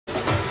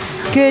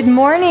Good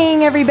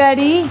morning,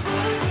 everybody.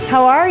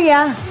 How are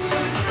ya?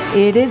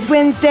 It is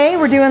Wednesday.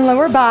 We're doing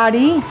lower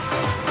body,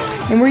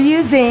 and we're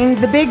using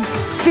the big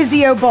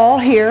Physioball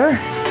here,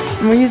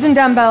 and we're using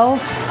dumbbells.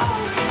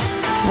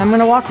 I'm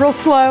gonna walk real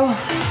slow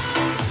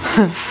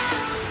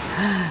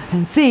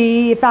and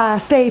see if I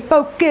stay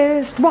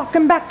focused,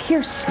 walking back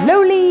here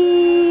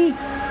slowly.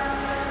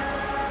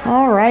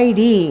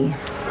 Alrighty.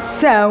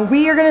 So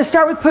we are gonna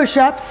start with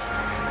push-ups.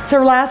 It's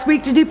our last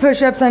week to do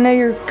push-ups. I know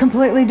you're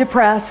completely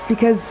depressed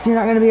because you're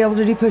not going to be able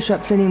to do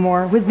push-ups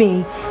anymore with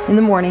me in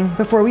the morning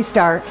before we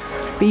start.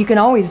 But you can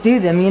always do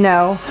them, you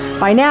know.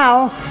 By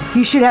now,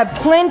 you should have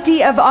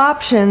plenty of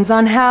options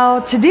on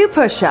how to do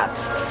push-ups.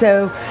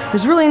 So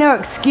there's really no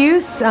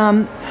excuse.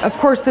 Of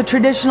course, the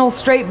traditional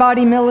straight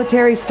body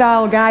military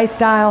style, guy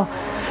style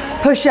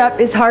push-up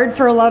is hard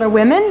for a lot of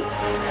women.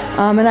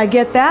 And I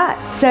get that.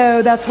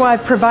 So that's why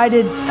I've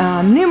provided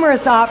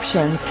numerous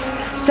options.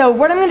 So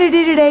what I'm going to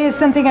do today is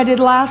something I did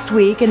last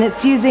week, and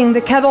it's using the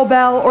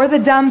kettlebell or the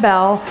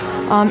dumbbell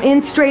in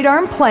straight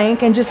arm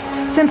plank and just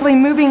simply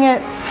moving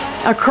it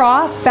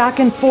across, back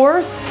and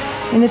forth.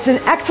 And it's an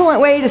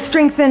excellent way to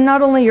strengthen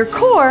not only your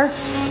core,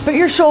 but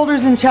your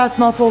shoulders and chest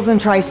muscles and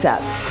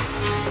triceps.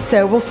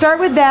 So we'll start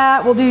with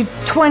that. We'll do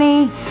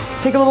 20,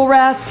 take a little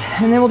rest,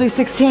 and then we'll do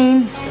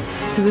 16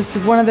 because it's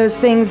one of those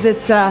things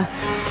that's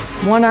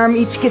one arm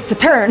each gets a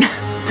turn.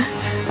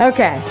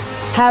 Okay.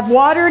 Have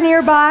water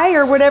nearby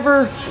or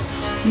whatever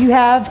you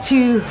have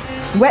to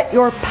wet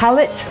your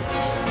palate.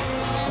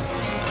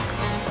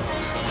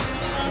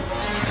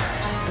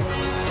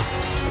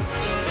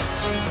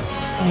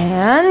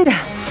 And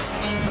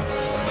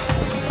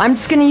I'm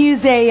just going to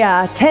use a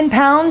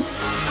 10-pound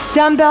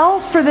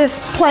dumbbell for this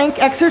plank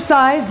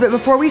exercise. But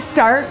before we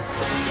start,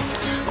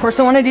 of course,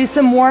 I want to do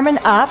some warming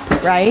up,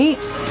 right?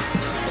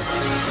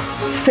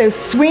 So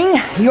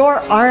swing your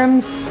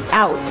arms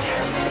out.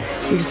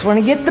 You just want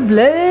to get the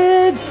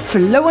blood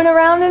flowing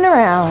around and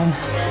around.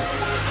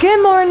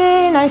 Good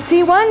morning. I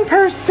see one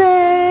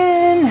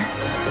person.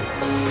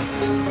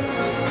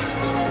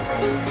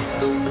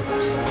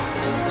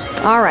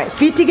 All right,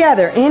 feet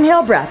together.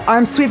 Inhale, breath.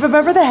 Arms sweep up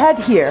over the head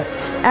here.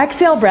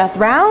 Exhale, breath.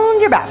 Round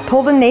your back.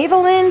 Pull the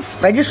navel in.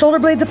 Spread your shoulder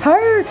blades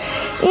apart.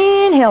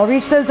 Inhale,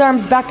 reach those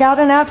arms back out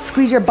and up.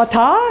 Squeeze your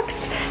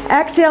buttocks.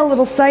 Exhale,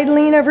 little side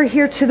lean over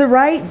here to the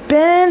right.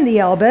 Bend the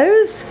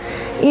elbows.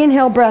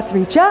 Inhale, breath,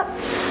 reach up.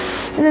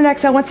 And then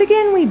exhale, once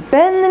again, we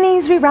bend the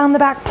knees, we round the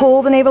back,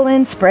 pull the navel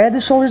in, spread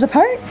the shoulders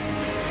apart.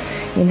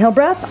 Inhale,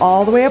 breath,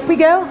 all the way up we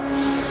go.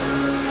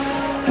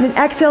 And then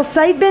exhale,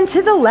 side bend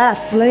to the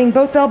left, letting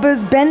both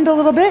elbows bend a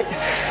little bit.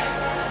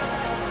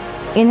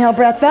 Inhale,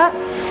 breath up.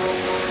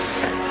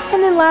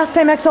 And then last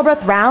time, exhale,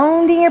 breath,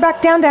 rounding your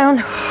back down, down.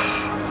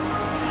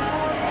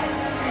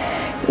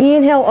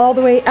 Inhale, all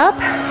the way up.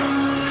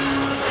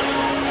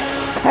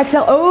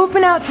 Exhale,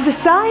 open out to the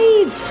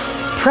sides.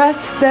 Press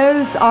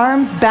those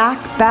arms back,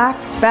 back,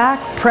 back.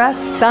 Press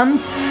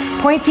thumbs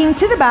pointing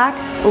to the back,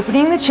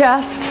 opening the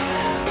chest.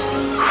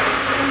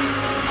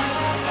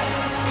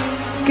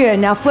 Good.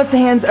 Now flip the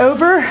hands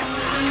over.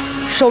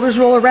 Shoulders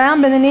roll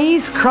around, bend the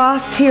knees,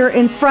 cross here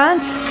in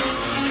front.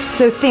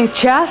 So think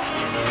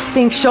chest,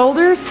 think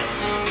shoulders.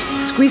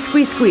 Squeeze,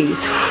 squeeze,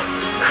 squeeze.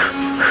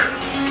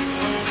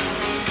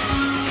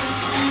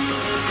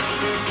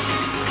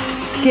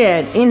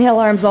 Good. Inhale,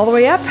 arms all the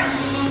way up.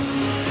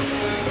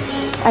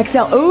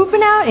 Exhale,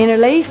 open out,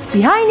 interlace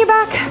behind your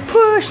back.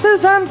 Push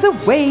those arms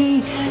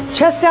away.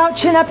 Chest out,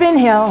 chin up,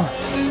 inhale.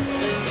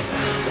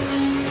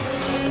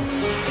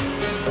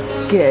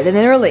 Good, and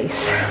then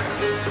release.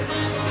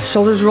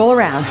 Shoulders roll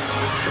around.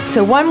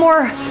 So one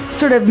more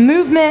sort of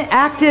movement,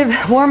 active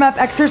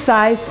warm-up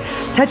exercise.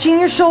 Touching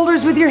your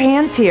shoulders with your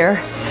hands here.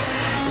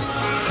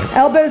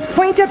 Elbows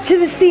point up to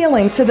the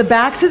ceiling. So the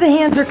backs of the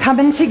hands are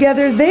coming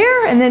together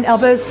there, and then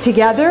elbows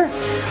together.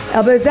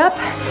 Elbows up,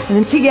 and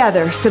then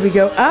together. So we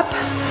go up,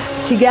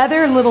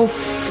 together, little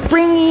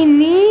springy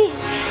knee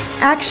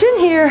action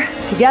here.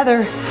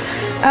 Together,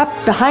 up,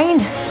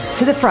 behind,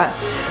 to the front.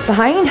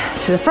 Behind,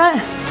 to the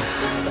front.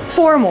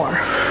 4 more.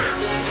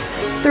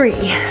 3,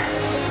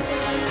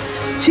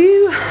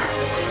 2,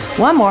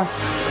 1 more.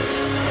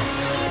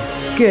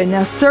 Good,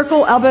 now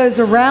circle elbows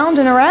around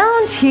and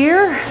around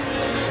here.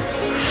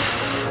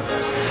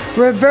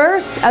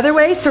 Reverse, other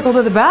way, circle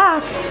to the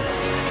back.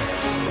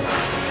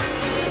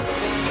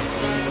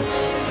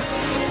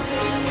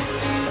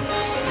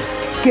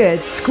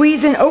 Good.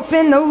 Squeeze and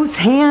open those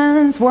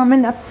hands,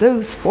 warming up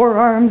those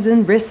forearms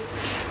and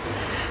wrists.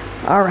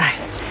 All right.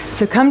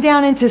 So come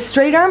down into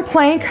straight arm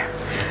plank.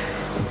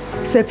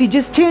 So if you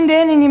just tuned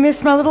in and you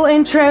missed my little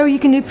intro, you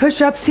can do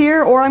push-ups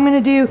here, or I'm going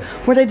to do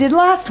what I did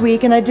last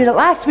week, and I did it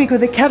last week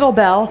with a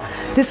kettlebell.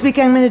 This week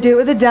I'm going to do it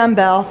with a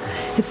dumbbell.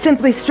 It's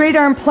simply straight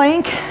arm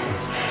plank.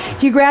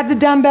 You grab the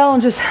dumbbell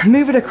and just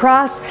move it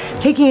across,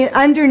 taking it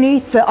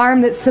underneath the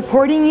arm that's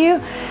supporting you,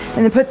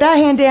 and then put that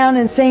hand down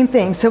and same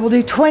thing. So we'll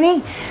do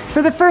 20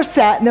 for the first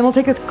set, and then we'll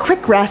take a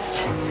quick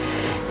rest,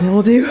 and then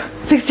we'll do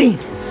 16.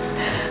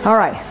 All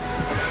right.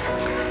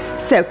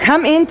 So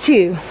come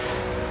into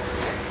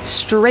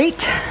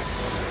straight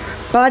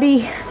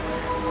body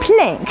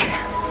plank.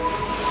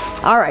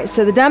 All right,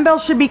 so the dumbbell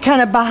should be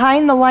kind of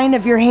behind the line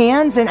of your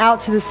hands and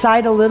out to the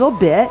side a little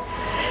bit.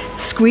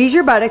 Squeeze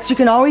your buttocks. You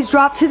can always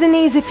drop to the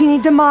knees if you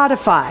need to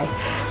modify.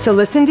 So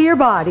listen to your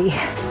body.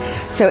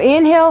 So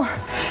inhale,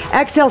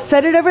 exhale,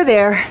 set it over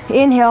there.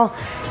 Inhale,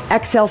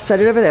 exhale,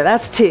 set it over there.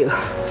 That's 2.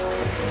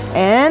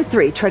 And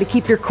 3. Try to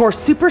keep your core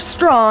super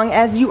strong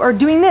as you are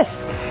doing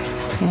this.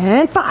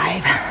 And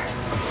 5.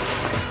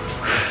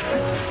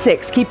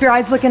 6. Keep your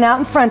eyes looking out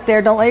in front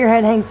there. Don't let your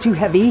head hang too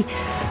heavy.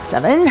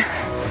 7.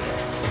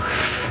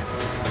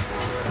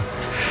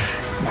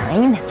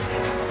 9.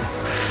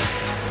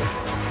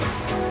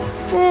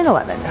 And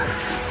 11.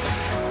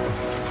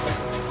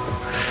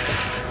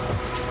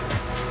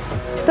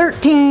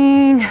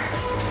 13.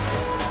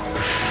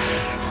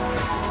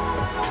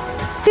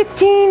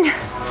 15.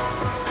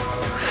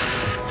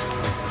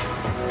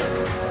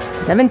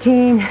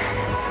 17.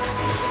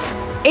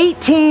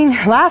 18.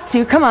 Last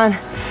 2. Come on.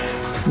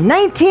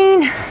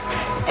 19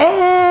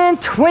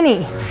 and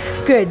 20.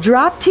 Good.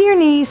 Drop to your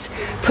knees.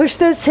 Push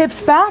those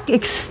hips back.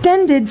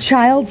 Extended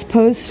child's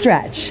pose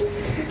stretch.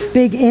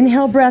 Big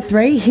inhale breath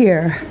right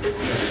here.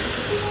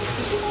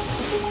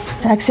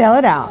 Exhale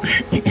it out.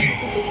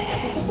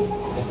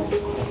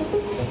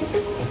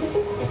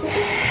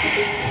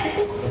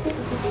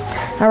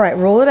 All right,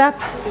 roll it up.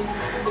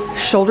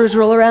 Shoulders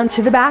roll around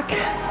to the back.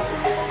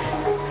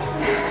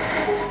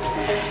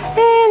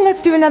 And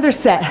let's do another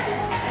set.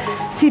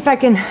 See if I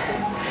can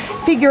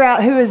figure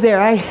out who is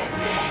there.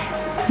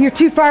 You're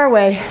too far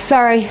away.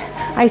 Sorry.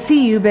 I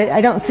see you, but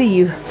I don't see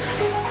you.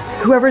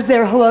 Whoever's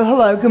there, hello,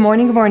 hello. Good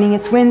morning, good morning.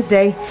 It's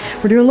Wednesday.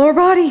 We're doing lower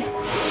body.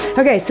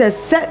 Okay, so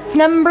set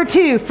number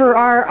 2 for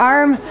our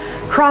arm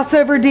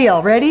crossover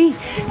deal. Ready?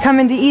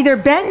 Come into either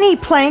bent knee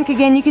plank.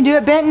 Again, you can do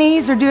it bent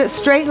knees or do it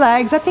straight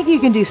legs. I think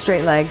you can do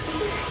straight legs.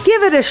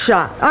 Give it a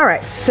shot. All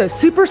right, so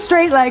super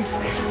straight legs.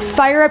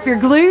 Fire up your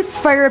glutes,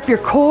 fire up your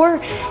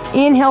core.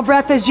 Inhale,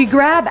 breath as you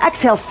grab.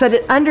 Exhale, set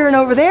it under and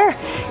over there.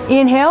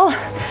 Inhale,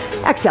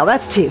 exhale,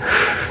 that's 2.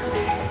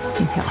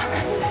 Inhale,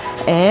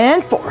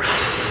 and 4.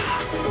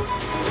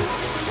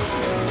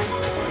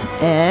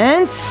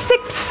 And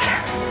 6.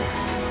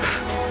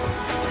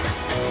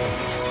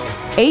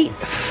 8.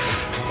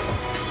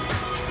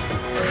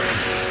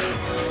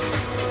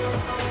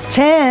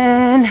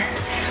 10.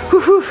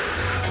 Woo-hoo.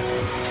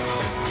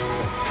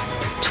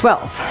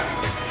 12.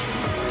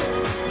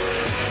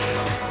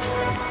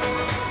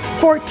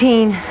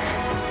 14.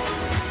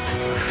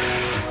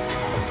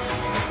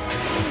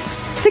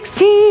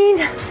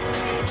 16.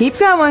 Keep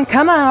going.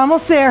 Come on,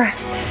 almost there.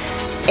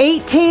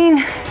 18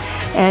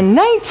 and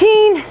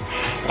 19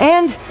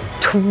 and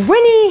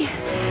 20.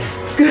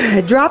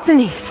 Good. Drop the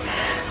knees.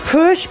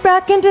 Push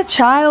back into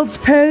child's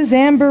pose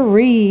and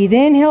breathe.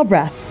 Inhale,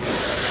 breath.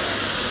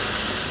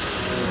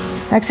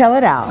 Exhale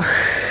it out.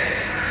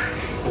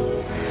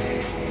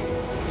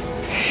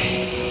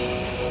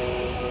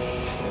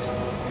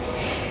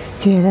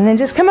 Good, and then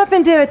just come up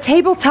into a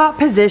tabletop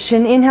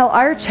position. Inhale,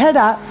 arch, head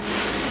up.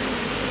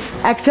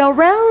 Exhale,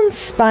 round.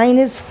 Spine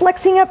is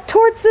flexing up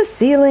towards the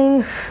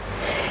ceiling.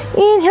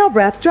 Inhale,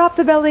 breath. Drop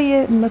the belly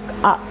and look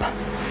up.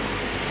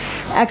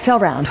 Exhale,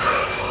 round.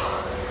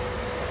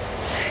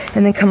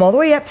 And then come all the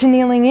way up to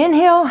kneeling.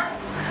 Inhale.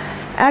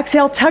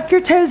 Exhale, tuck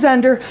your toes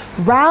under.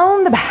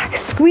 Round the back.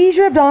 Squeeze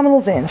your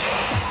abdominals in.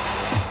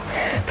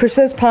 Push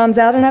those palms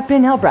out and up.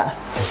 Inhale, breath.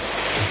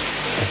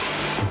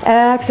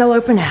 Exhale,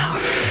 open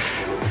out.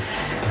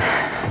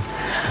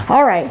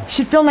 All right,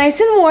 should feel nice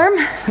and warm.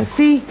 Let's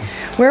see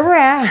where we're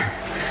at.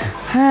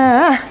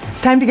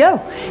 It's time to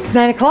go. It's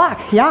 9 o'clock,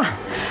 yeah.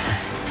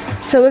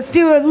 So let's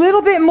do a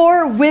little bit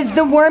more with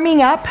the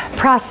warming up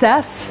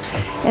process,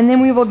 and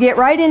then we will get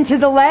right into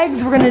the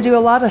legs. We're gonna do a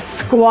lot of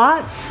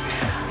squats,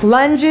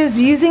 lunges,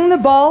 using the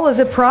ball as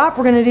a prop.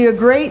 We're gonna do a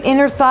great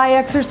inner thigh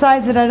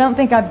exercise that I don't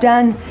think I've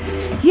done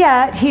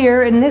yet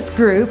here in this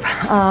group.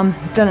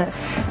 Done it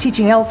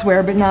teaching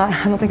elsewhere, but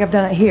I don't think I've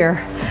done it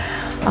here.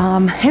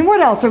 And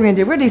what else are we gonna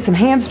do? We're gonna do some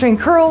hamstring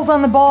curls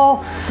on the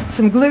ball,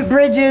 some glute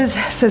bridges,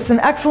 so some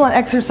excellent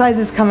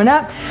exercises coming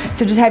up.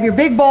 So just have your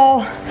big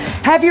ball,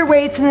 have your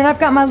weights, and then I've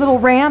got my little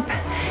ramp.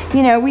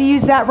 You know, we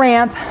used that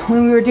ramp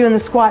when we were doing the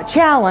squat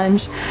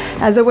challenge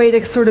as a way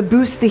to sort of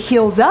boost the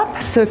heels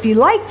up. So if you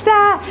liked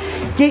that,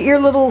 get your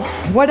little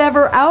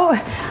whatever out.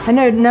 I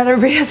know not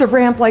everybody has a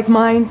ramp like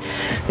mine,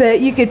 but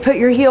you could put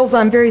your heels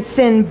on very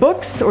thin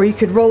books, or you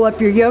could roll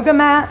up your yoga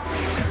mat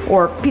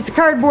or piece of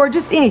cardboard,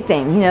 just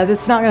anything, you know,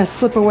 that's not gonna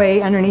slip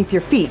away underneath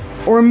your feet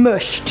or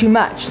mush too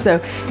much.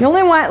 So you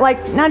only want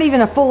like not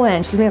even a full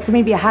inch,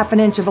 maybe a half an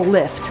inch of a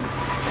lift.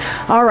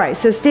 All right,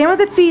 so stand with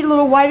the feet a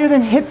little wider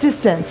than hip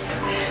distance.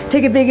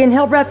 Take a big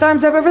inhale, breath,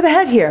 arms up over the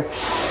head here.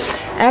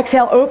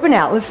 Exhale, open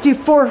out. Let's do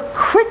 4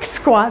 quick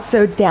squats.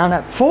 So down,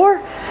 up 4,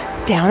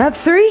 down, up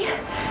 3,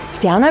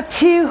 down, up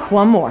 2,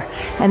 one more.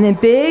 And then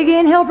big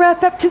inhale,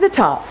 breath up to the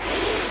top.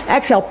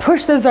 Exhale,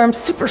 push those arms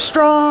super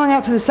strong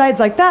out to the sides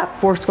like that.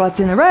 4 squats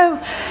in a row,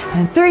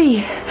 and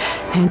 3,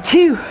 and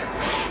 2,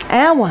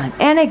 and 1.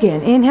 And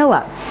again, inhale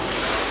up.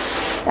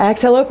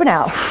 Exhale, open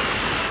out.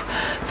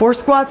 4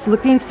 squats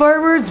looking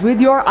forwards with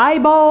your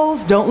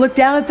eyeballs. Don't look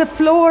down at the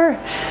floor.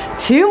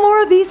 2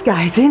 more of these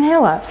guys.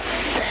 Inhale up.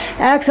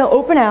 Exhale,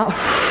 open out.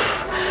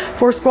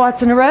 4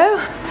 squats in a row.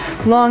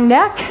 Long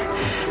neck.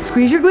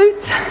 Squeeze your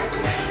glutes.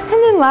 And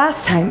then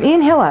last time,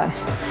 inhale up.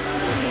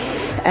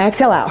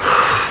 Exhale out.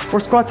 4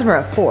 squats in a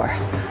row. 4,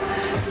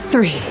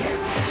 3,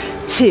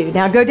 2.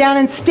 Now go down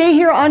and stay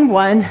here on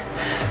 1.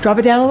 Drop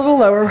it down a little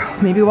lower.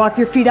 Maybe walk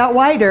your feet out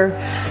wider.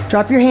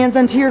 Drop your hands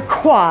onto your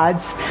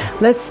quads.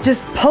 Let's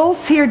just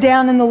pulse here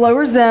down in the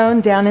lower zone,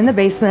 down in the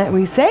basement.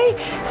 We say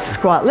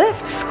squat,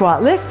 lift,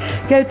 squat, lift.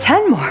 Go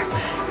 10 more.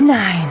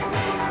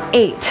 9,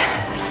 8,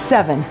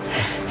 7,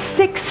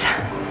 6,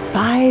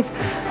 5,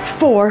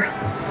 4,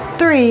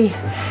 3,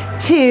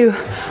 2,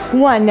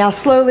 1. Now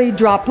slowly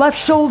drop left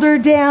shoulder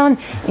down.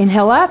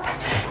 Inhale up.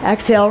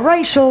 Exhale,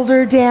 right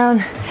shoulder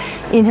down.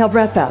 Inhale,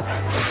 breath up.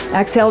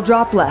 Exhale,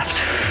 drop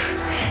left.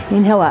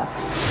 Inhale up.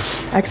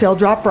 Exhale,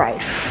 drop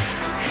right.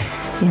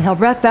 Inhale,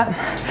 breath up.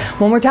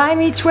 One more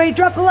time each way.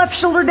 Drop the left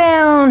shoulder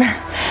down.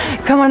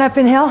 Come on up,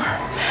 inhale.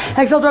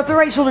 Exhale, drop the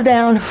right shoulder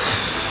down.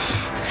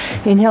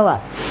 Inhale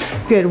up.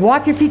 Good.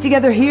 Walk your feet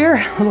together here.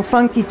 A little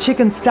funky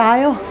chicken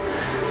style.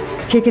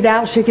 Kick it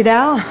out, shake it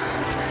out.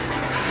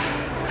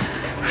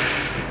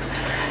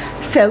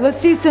 So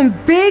let's do some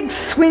big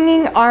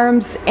swinging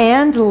arms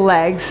and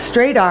legs,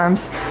 straight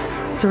arms.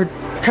 So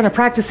we're kind of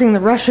practicing the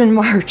Russian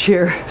march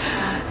here.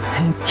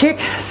 And kick,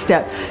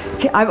 step.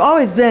 I've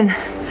always been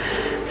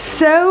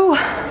so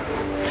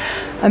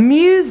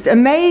amused,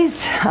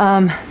 amazed,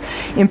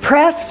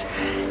 impressed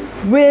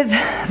with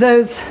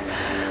those.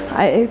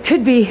 It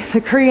could be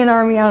the Korean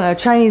army, I don't know,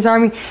 Chinese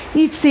army.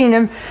 You've seen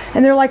them,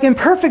 and they're like in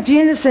perfect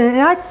unison.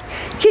 And I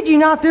kid you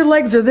not, their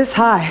legs are this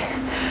high.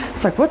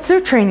 It's like, what's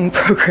their training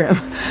program?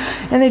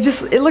 And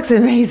it looks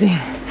amazing.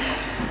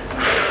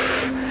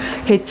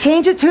 Okay,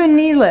 change it to a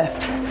knee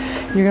lift.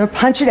 You're gonna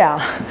punch it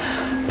out.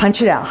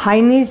 Punch it out.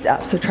 High knees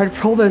up. So try to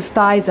pull those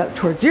thighs up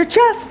towards your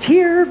chest.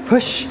 Here,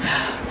 push,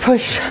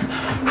 push.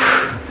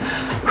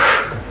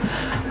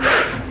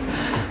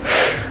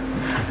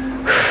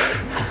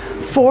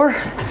 4,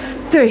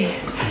 3,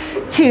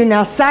 2.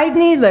 Now side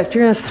knee lift.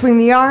 You're gonna swing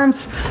the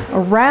arms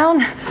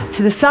around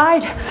to the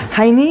side.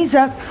 High knees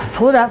up.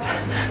 Pull it up.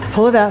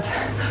 Pull it up.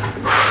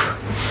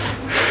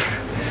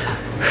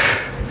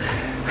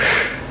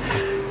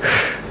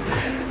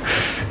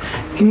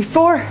 Give me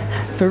 4,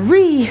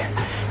 3,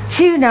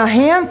 2. Now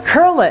hand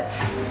curl it.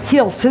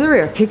 Heels to the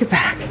rear. Kick it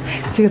back.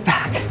 Kick it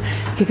back.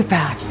 Kick it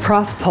back.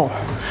 Cross pull.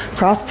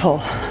 Cross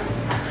pull.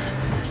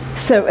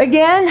 So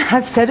again,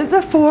 I've said it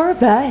before,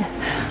 but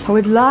I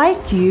would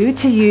like you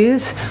to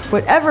use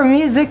whatever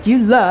music you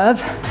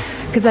love,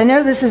 because I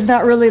know this is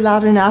not really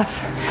loud enough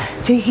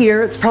to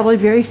hear. It's probably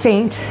very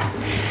faint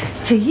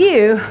to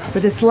you,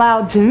 but it's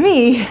loud to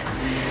me.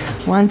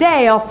 One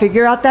day I'll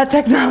figure out that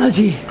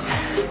technology.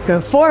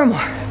 Go 4 more,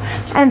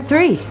 and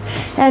 3,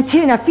 and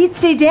 2. Now feet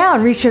stay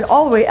down. Reach it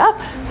all the way up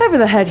over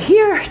the head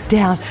here,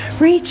 down,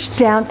 reach,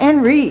 down,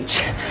 and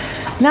reach.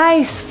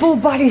 Nice full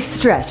body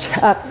stretch.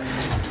 Up,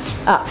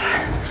 up.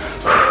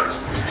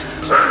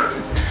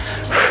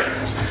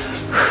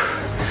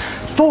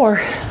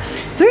 4,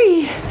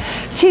 3,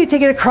 2.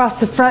 Take it across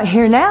the front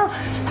here now.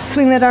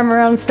 Swing that arm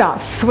around,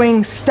 stop.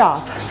 Swing,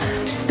 stop.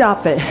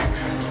 Stop it.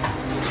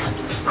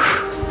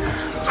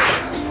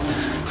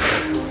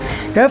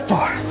 Go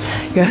 4,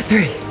 go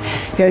 3,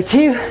 go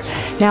 2.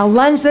 Now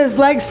lunge those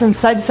legs from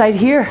side to side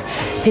here.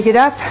 Take it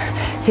up,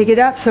 take it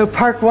up. So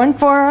park one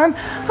forearm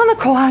on the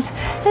quad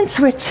and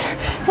switch,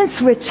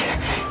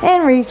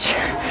 and reach,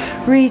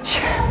 reach.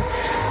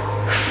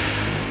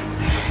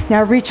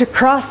 Now reach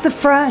across the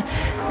front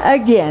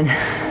again.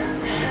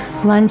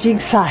 Lunging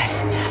side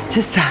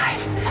to side.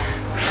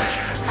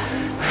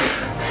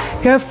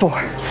 Go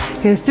 4,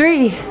 go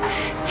 3,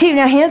 2.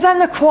 Now hands on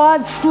the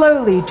quad,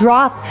 slowly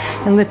drop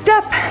and lift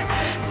up,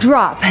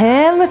 drop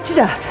and lift it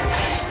up.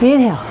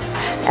 Inhale,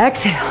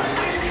 exhale.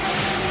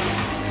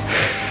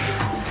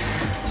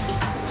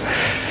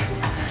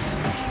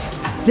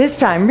 This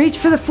time, reach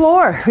for the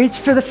floor, reach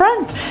for the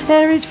front,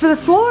 and reach for the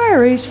floor,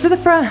 reach for the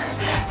front.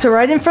 So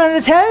right in front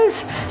of the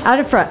toes, out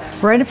in front,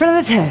 right in front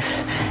of the toes,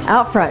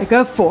 out front.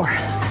 Go 4,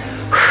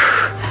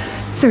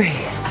 3,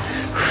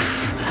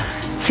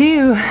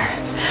 2,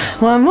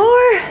 1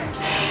 more.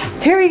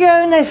 Here we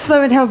go. Nice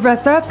slow inhale,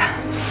 breath up.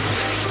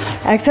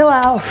 Exhale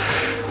out.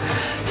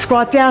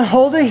 Squat down,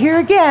 hold it here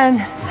again.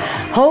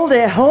 Hold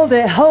it, hold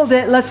it, hold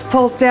it. Let's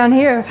pulse down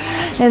here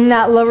in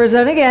that lower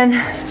zone again.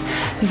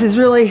 This is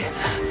really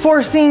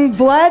forcing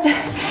blood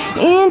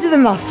into the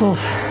muscles.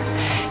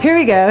 Here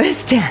we go.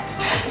 It's 10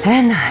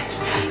 and 9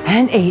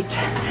 and 8,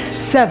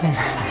 7,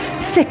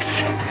 6,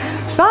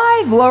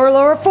 5,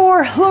 lower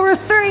 4, lower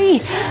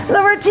 3,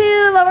 lower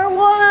 2, lower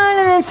 1,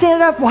 and then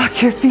stand up,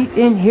 walk your feet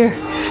in here.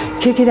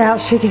 Kick it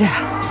out, shake it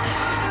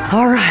out.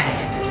 All right.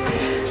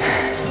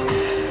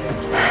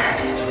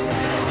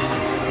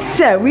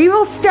 So we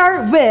will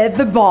start with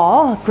the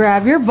ball.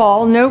 Grab your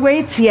ball, no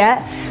weights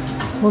yet.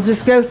 We'll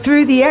just go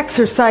through the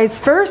exercise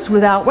first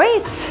without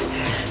weights.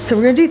 So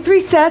we're gonna do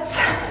 3 sets.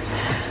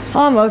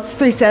 almost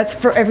 3 sets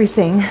for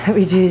everything that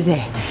we do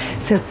today.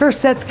 So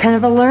first set's kind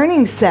of a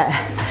learning set.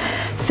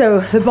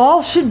 So the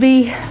ball should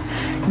be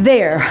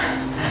there.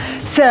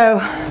 So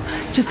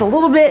just a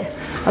little bit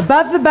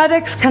above the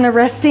buttocks, kind of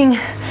resting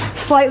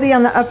slightly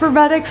on the upper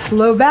buttocks,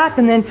 low back,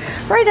 and then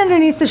right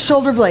underneath the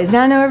shoulder blades.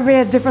 Now I know everybody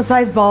has different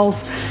size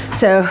balls,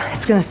 so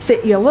it's gonna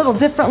fit you a little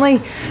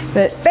differently,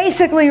 but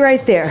basically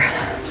right there.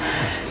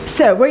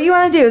 So what you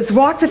wanna do is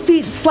walk the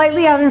feet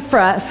slightly out in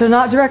front, so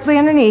not directly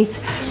underneath.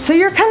 So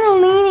you're kind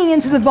of leaning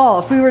into the ball.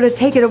 If we were to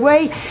take it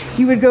away,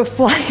 you would go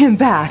flying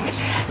back.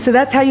 So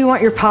that's how you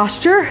want your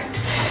posture.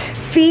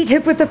 Feet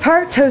hip width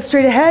apart, toes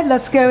straight ahead.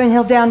 Let's go,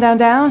 inhale, down, down,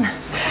 down.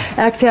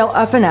 Exhale,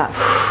 up and up.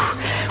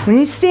 When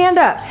you stand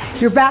up,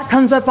 your back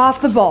comes up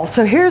off the ball.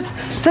 So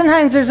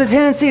sometimes there's a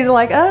tendency to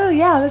like, oh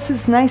yeah, this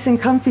is nice and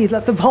comfy,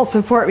 let the ball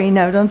support me.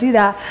 No, don't do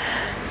that.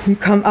 You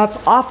come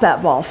up off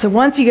that ball. So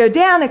once you go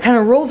down, it kind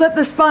of rolls up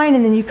the spine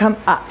and then you come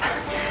up.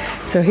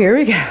 So here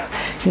we go.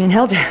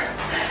 Inhale down,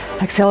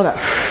 exhale it up.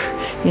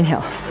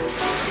 Inhale.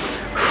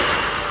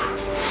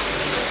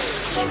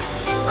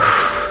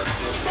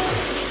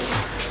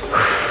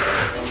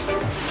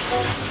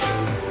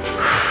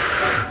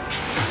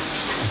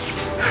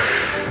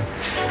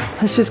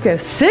 Let's just go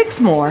 6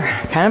 more,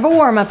 kind of a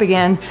warm up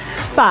again.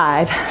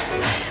 5,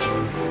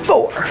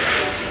 4,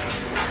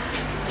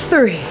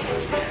 3,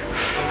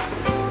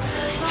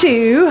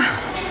 2,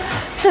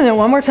 and then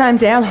one more time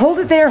down. Hold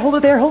it there, hold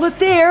it there, hold it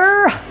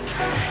there.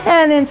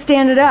 And then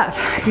stand it up.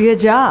 Good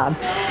job.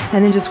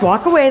 And then just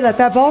walk away, let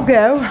that ball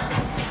go.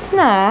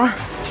 Nah.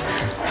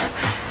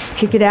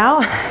 Kick it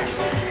out.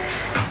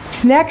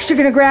 Next, you're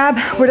gonna grab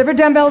whatever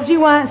dumbbells you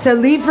want, so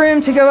leave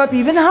room to go up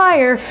even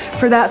higher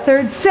for that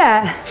 3rd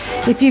set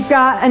if you've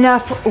got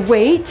enough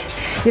weight.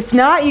 If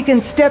not, you can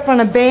step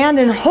on a band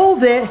and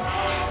hold it,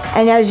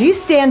 and as you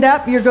stand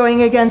up, you're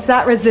going against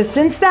that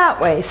resistance that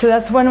way. So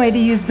that's one way to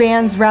use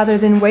bands rather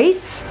than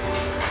weights.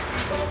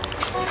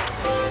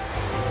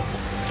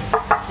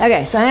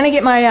 Okay, so I'm gonna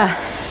get my,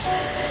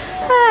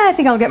 I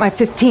think I'll get my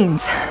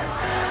 15s.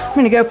 I'm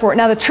gonna go for it.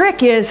 Now the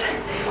trick is,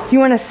 you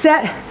wanna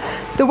set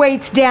the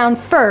weights down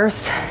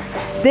first,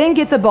 then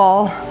get the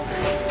ball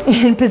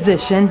in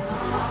position.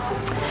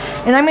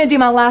 And I'm gonna do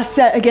my last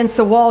set against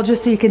the wall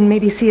just so you can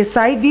maybe see a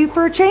side view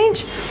for a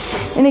change.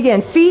 And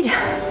again, feet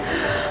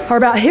are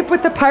about hip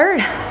width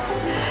apart,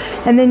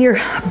 and then your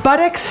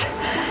buttocks,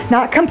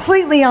 not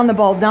completely on the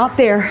ball, not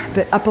there,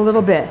 but up a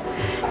little bit.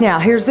 Now,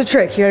 here's the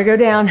trick. You gotta go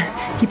down,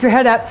 keep your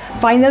head up,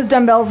 find those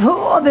dumbbells.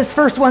 Oh, this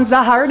first one's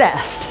the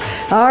hardest.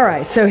 All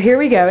right, so here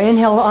we go.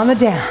 Inhale on the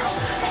down,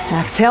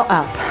 exhale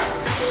up.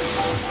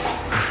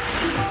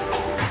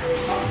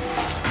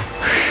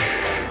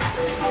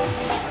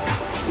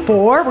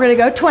 4, we're gonna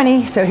go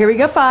 20, so here we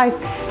go. 5,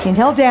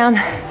 inhale down,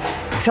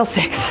 exhale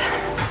 6.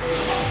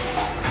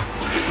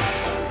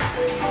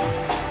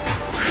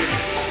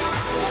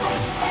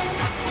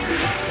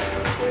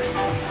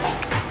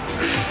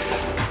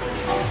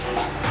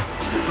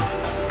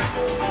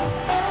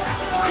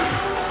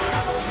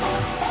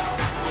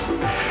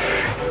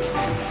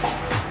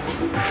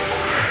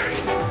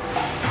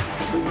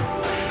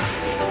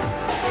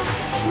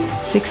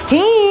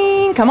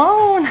 $16, come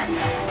on.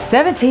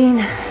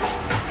 17.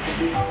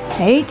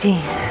 18,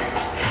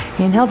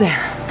 inhale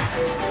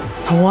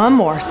down. One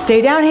more,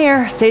 stay down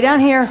here,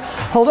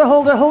 hold it,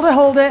 hold it, hold it,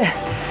 hold it.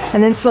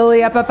 And then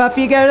slowly up, up, up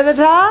you go to the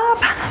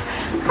top.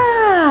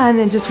 And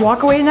then just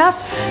walk away enough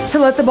to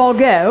let the ball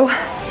go.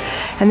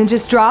 And then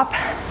just drop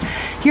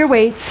your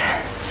weights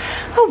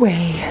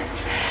away.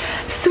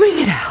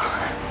 Swing it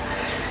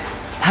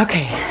out.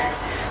 Okay,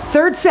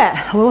 3rd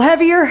set, a little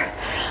heavier.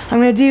 I'm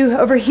gonna do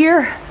over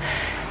here.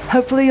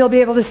 Hopefully you'll be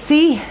able to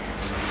see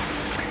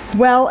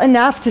well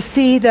enough to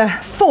see the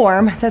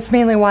form. That's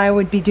mainly why I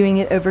would be doing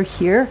it over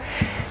here.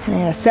 I'm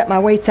gonna set my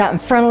weights out in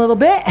front a little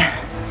bit.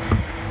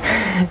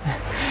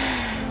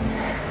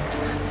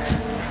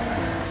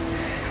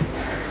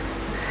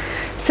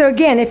 So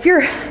again, if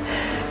you're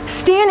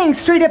standing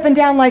straight up and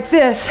down like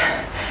this,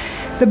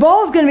 the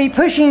ball is going to be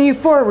pushing you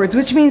forwards,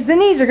 which means the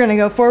knees are going to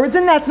go forwards,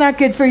 and that's not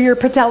good for your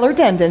patellar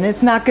tendon.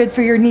 It's not good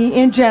for your knee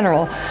in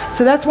general.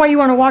 So that's why you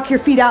want to walk your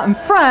feet out in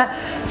front,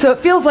 so it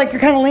feels like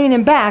you're kind of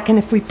leaning back, and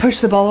if we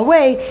push the ball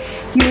away,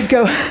 you would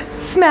go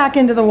smack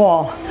into the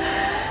wall.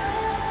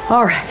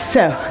 All right,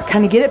 so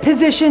kind of get it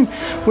positioned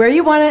where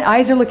you want it.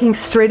 Eyes are looking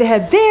straight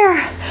ahead there,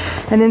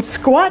 and then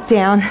squat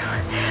down.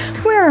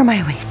 Where are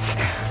my weights?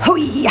 Oh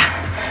yeah.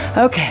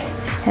 Okay.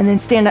 And then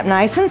stand up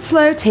nice and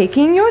slow,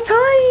 taking your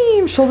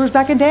time. Shoulders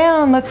back and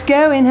down. Let's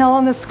go. Inhale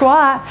on the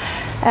squat.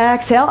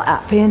 Exhale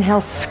up. Inhale,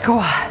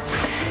 squat.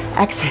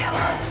 Exhale.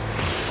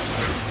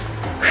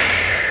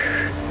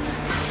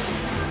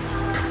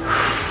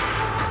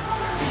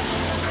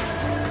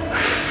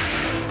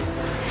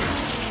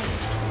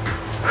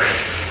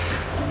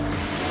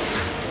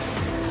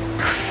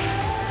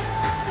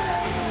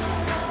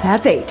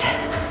 That's 8.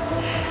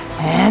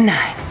 And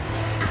 9.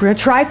 We're gonna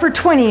try for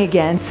 20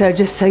 again, so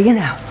just so you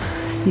know.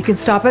 You can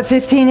stop at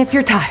 15 if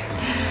you're tired.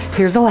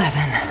 Here's 11.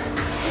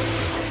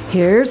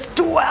 Here's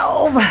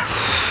 12.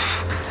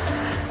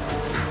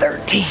 13.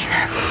 13,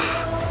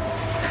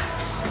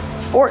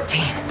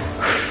 14,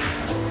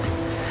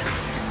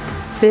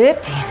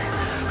 15.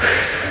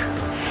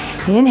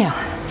 Inhale,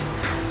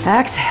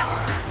 exhale.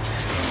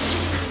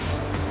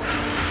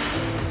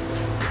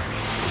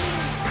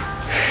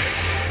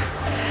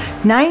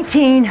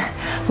 19,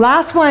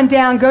 last one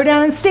down, go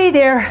down and stay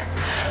there.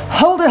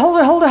 Hold it, hold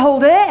it, hold it,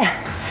 hold it.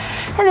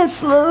 And then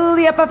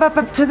slowly up, up, up,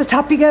 up to the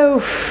top you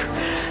go.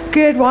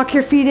 Good, walk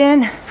your feet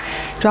in,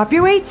 drop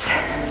your weights,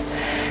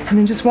 and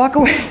then just walk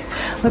away.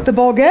 Let the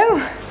ball go.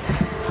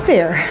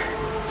 There.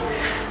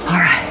 All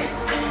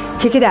right,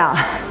 kick it out.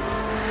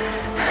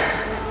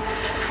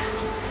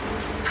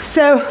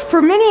 So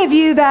for many of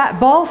you, that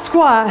ball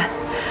squat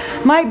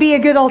might be a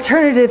good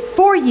alternative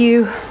for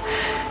you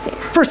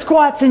for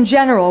squats in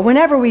general,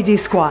 whenever we do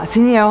squats.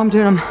 And you know, I'm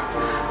doing them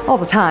all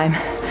the time.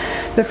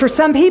 But for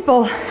some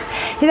people,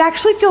 it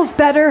actually feels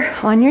better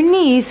on your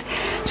knees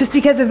just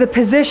because of the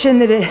position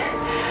that it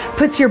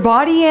puts your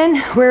body in.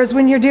 Whereas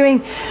when you're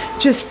doing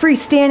just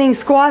freestanding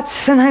squats,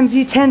 sometimes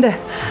you tend to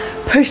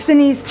push the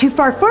knees too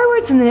far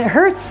forwards and then it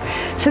hurts.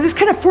 So this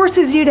kind of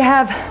forces you to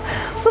have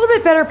a little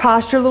bit better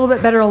posture, a little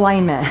bit better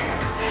alignment.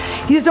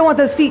 You just don't want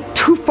those feet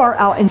too far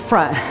out in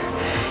front.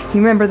 You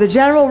remember the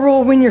general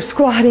rule when you're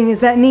squatting is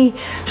that knee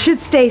should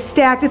stay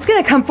stacked. It's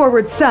gonna come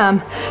forward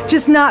some,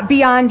 just not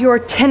beyond your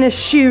tennis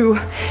shoe.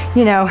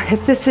 You know,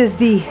 if this is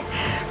the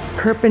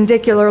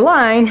perpendicular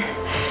line,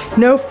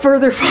 no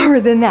further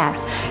forward than that,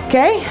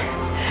 okay?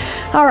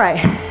 All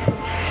right,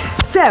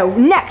 so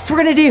next we're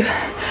gonna do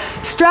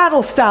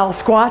straddle style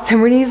squats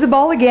and we're gonna use the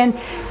ball again.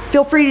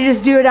 Feel free to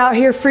just do it out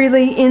here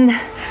freely in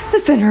the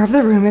center of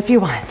the room if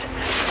you want.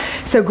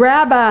 So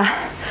grab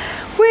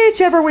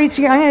whichever weights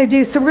I'm gonna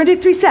do. So we're gonna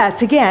do 3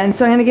 sets again.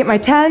 So I'm gonna get my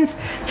 10s,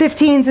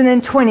 15s, and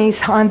then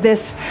 20s on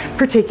this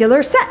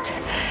particular set.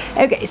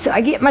 Okay, so I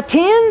get my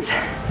 10s,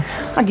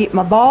 I get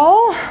my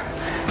ball.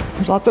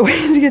 There's lots of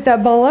ways to get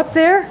that ball up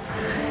there.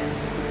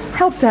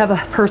 Helps to have a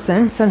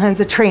person.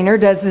 Sometimes a trainer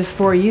does this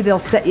for you. They'll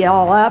set you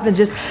all up and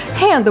just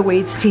hand the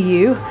weights to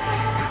you.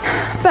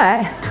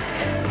 But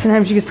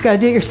sometimes you just gotta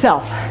do it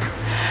yourself.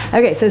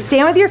 Okay, so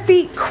stand with your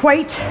feet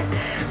quite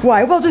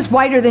wide, well, just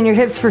wider than your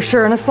hips for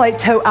sure, in a slight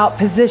toe out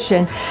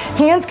position.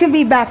 Hands can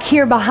be back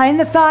here behind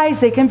the thighs,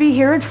 they can be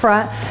here in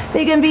front,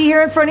 they can be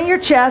here in front of your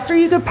chest, or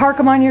you could park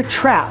them on your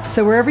traps.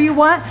 So wherever you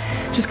want,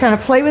 just kind of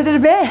play with it a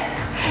bit.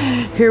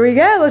 Here we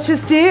go, let's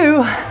just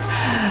do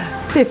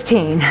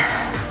 15.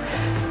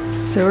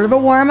 Sort of a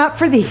warm up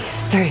for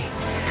these. 3,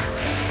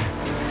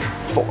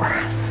 4,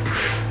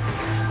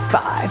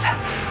 5,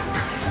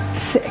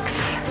 6,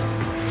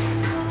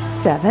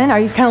 7. Are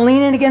you kind of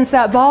leaning against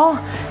that ball?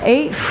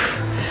 8,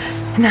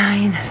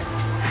 9,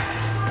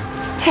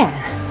 10,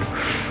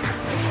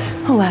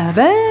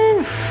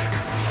 11,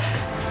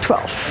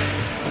 12,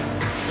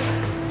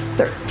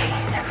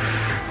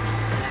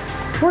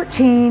 13,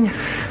 14.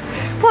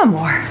 One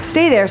more.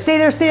 Stay there, stay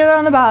there, stay there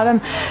on the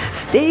bottom.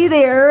 Stay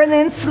there and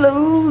then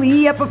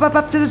slowly up, up, up,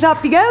 up to the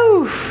top you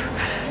go.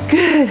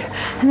 Good.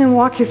 And then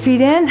walk your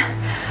feet in,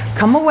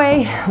 come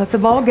away, let the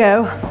ball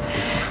go,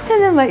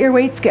 and then let your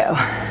weights go.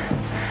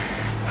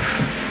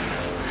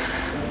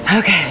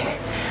 Okay,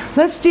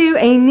 let's do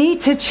a knee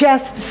to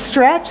chest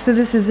stretch. So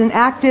this is an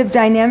active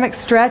dynamic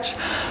stretch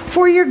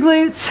for your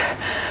glutes,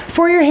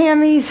 for your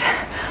hammies,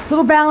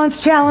 little balance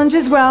challenge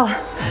as well.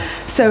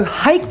 So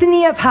hike the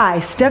knee up high,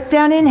 step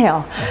down,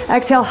 inhale,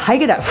 exhale,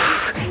 hike it up,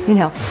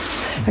 inhale,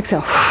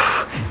 exhale,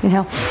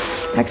 inhale,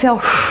 exhale.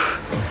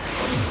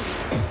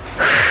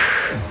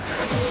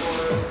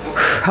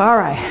 All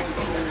right,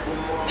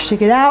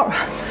 shake it out,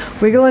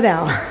 wiggle it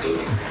out.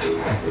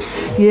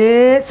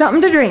 Get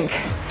something to drink.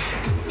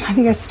 I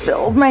think I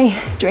spilled my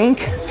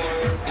drink.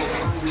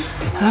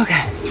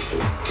 Okay.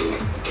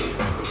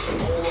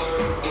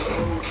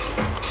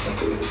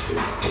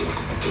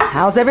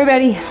 How's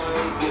everybody?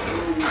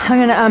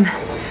 I'm gonna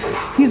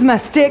use my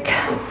stick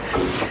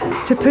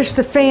to push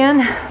the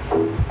fan,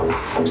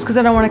 just because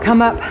I don't want to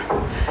come up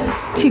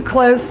too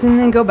close and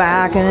then go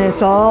back and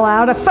it's all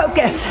out of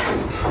focus.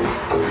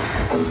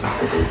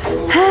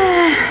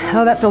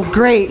 Oh, that feels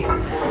great.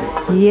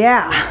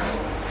 Yeah.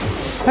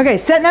 Okay,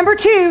 set number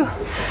 2.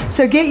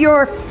 So get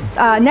your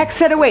next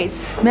set of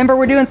weights. Remember,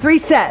 we're doing 3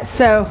 sets,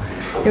 so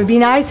it would be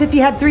nice if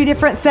you had 3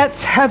 different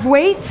sets of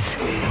weights.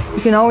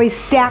 You can always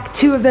stack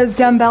 2 of those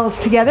dumbbells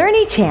together in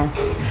each hand.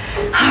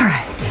 All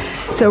right,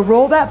 so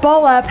roll that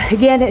ball up.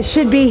 Again, it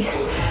should be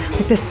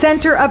like the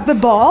center of the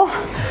ball.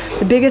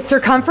 The biggest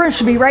circumference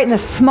should be right in the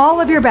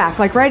small of your back,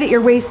 like right at your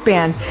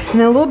waistband. And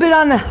then a little bit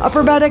on the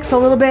upper buttocks, a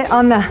little bit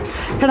on the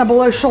kind of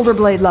below shoulder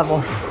blade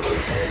level.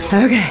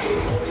 Okay,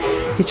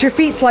 get your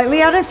feet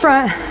slightly out in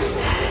front.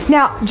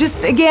 Now,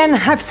 just again,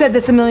 I've said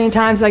this a million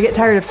times, I get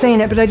tired of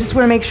saying it, but I just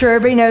want to make sure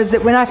everybody knows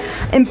that when I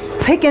am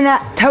picking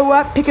that toe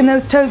up, picking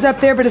those toes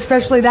up there, but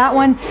especially that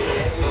one,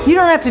 you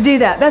don't have to do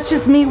that. That's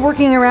just me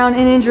working around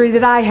an injury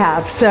that I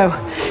have. So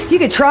you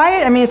could try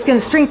it. I mean, it's going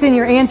to strengthen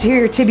your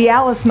anterior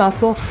tibialis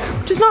muscle,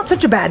 which is not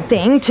such a bad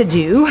thing to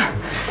do,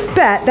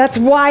 but that's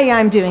why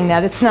I'm doing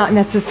that. It's not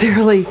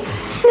necessarily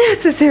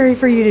necessary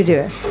for you to do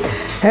it.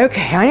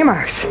 Okay, on your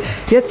marks.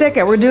 Get set,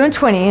 go. We're doing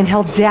 20.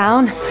 Inhale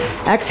down,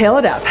 exhale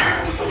it up.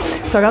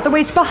 So I got the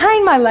weights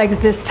behind my legs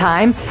this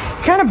time.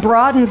 Kind of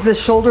broadens the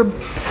shoulder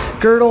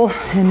girdle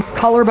and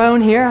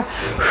collarbone here.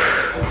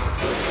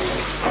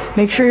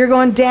 Make sure you're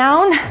going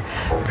down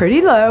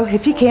pretty low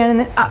if you can, and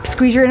then up.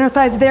 Squeeze your inner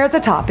thighs there at the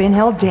top.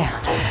 Inhale down,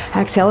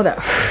 exhale it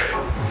up.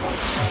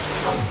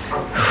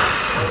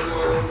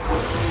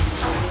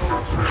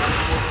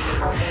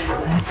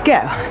 Let's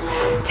go.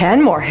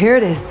 10 more. Here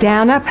it is.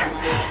 Down, up.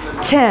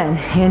 10.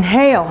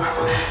 Inhale.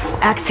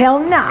 Exhale.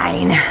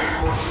 9.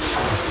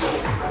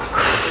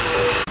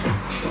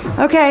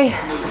 Okay.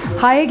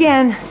 High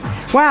again.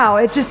 Wow,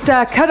 it just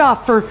cut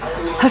off for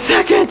a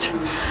second.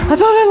 I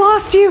thought I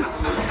lost you.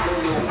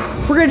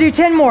 We're gonna do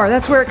 10 more.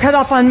 That's where it cut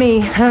off on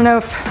me. I don't know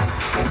if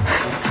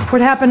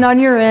what happened on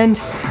your end.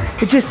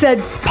 It just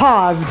said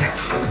paused.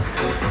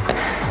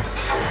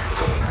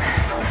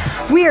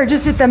 We are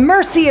just at the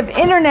mercy of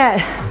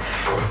internet.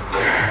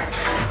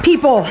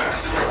 People,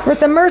 we're at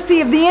the mercy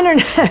of the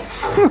internet.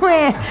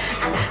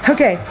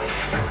 Okay,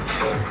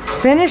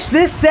 finish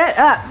this set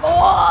up.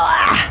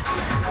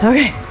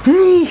 Okay,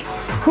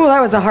 oh, that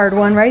was a hard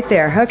one right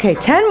there. Okay,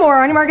 10 more.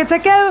 On your mark, get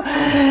set, go.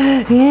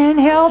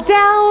 Inhale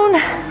down,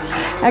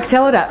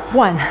 exhale it up.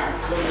 1,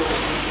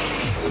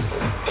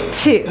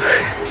 2,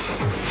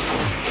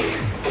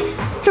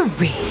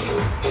 3.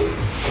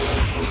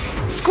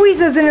 Squeeze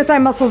those inner thigh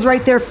muscles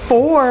right there.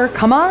 4,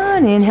 come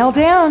on, inhale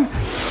down.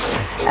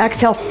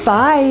 Exhale,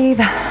 5,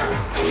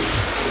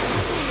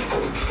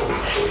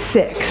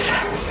 6,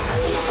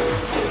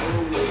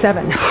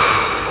 7,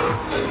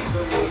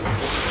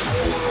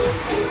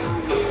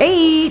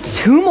 8,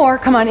 2 more,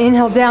 come on,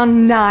 inhale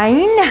down,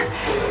 9.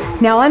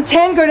 Now on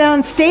 10, go down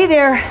and stay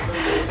there,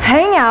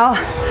 hang out,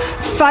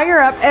 fire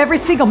up every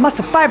single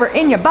muscle fiber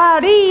in your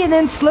body, and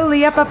then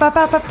slowly up, up, up,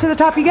 up, up to the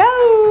top you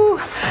go.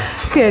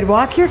 Good,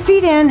 walk your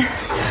feet in,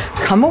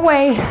 come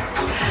away,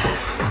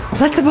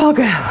 let the ball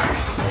go.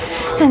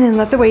 And then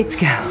let the weights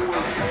go.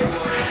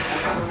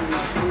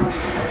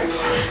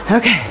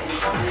 Okay.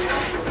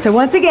 So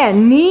once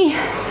again, knee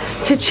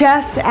to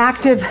chest,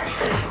 active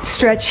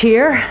stretch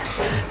here.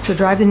 So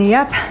drive the knee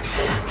up,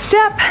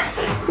 step,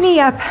 knee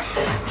up,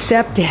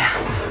 step down.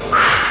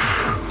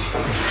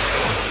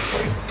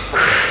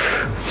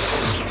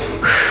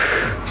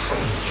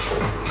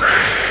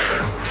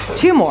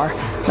 2 more.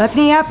 Left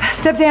knee up,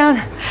 step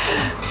down,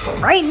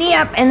 right knee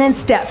up, and then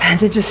step. And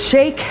then just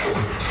shake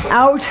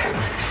out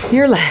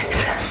your legs.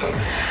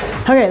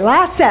 Okay,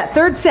 last set,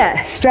 third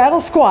set,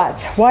 straddle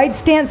squats, wide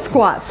stance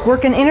squats,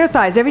 working inner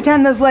thighs. Every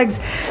time those legs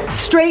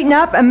straighten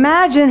up,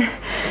 imagine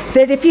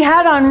that if you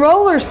had on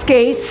roller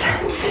skates,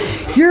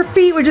 your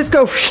feet would just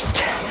go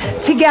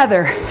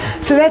together.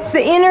 So that's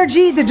the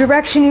energy, the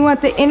direction you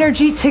want the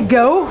energy to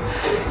go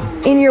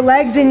in your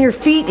legs, in your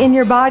feet, in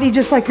your body,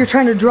 just like you're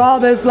trying to draw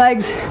those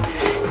legs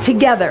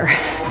together.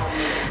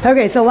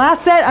 Okay, so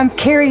last set, I'm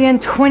carrying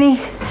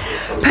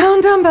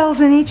 20-pound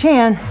dumbbells in each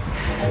hand.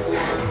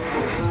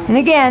 And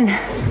again,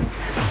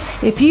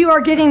 if you are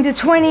getting to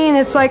 20 and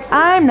it's like,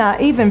 I'm not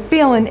even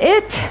feeling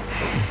it,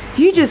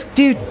 you just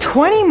do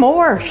 20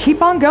 more.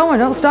 Keep on going.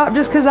 Don't stop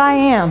just because I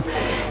am.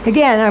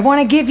 Again, I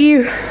want to give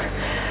you,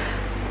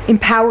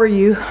 empower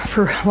you,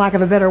 for lack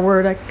of a better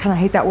word. I kind of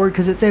hate that word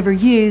because it's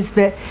overused,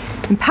 but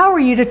empower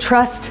you to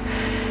trust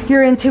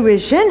your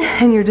intuition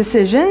and your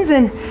decisions.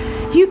 And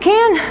you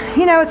can,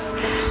 you know, it's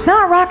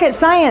not rocket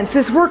science,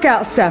 this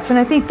workout stuff. And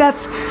I think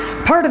that's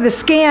part of the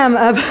scam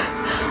of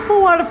a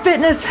lot of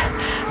fitness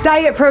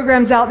diet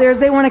programs out there, is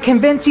they want to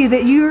convince you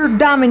that you're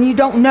dumb and you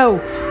don't know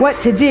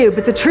what to do.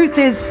 But the truth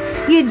is,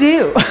 you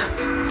do.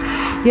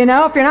 You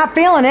know, if you're not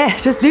feeling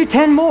it, just do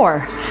 10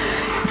 more.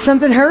 If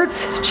something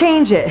hurts,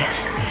 change it.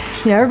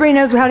 You know, everybody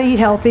knows how to eat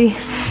healthy.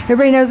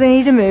 Everybody knows they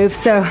need to move,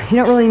 so you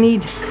don't really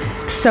need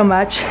so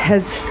much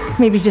as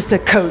maybe just a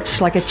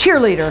coach, like a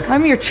cheerleader.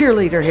 I'm your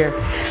cheerleader here.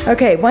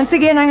 Okay, once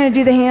again, I'm going to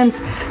do the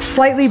hands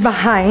slightly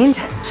behind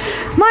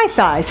my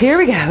thighs. Here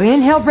we go.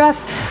 Inhale, breath,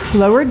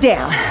 lower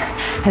down,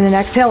 and then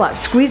exhale up.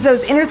 Squeeze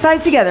those inner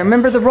thighs together.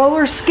 Remember the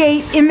roller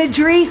skate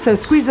imagery, so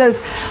squeeze those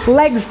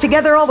legs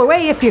together all the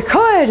way if you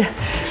could.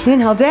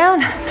 Inhale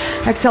down,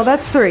 exhale,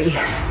 that's 3,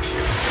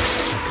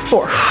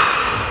 4,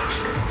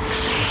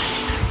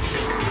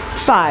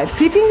 5.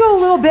 See if you can go a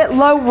little bit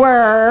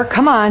lower.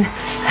 Come on.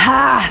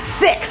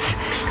 6.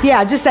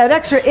 Yeah, just that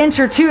extra inch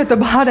or 2 at the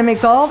bottom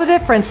makes all the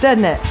difference,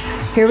 doesn't it?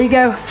 Here we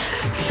go.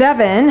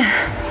 7,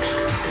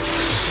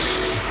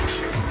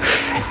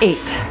 8,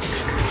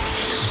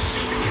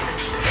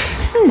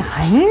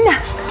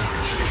 9,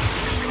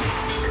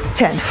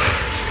 10,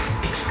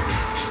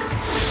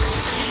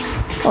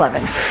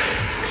 11,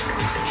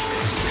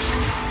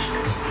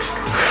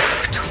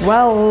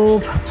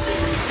 12.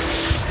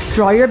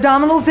 Draw your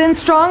abdominals in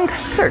strong.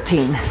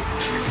 13,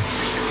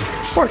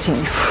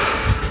 14,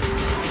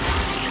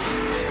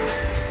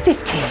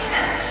 15.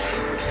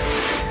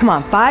 Come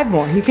on, 5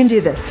 more. You can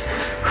do this.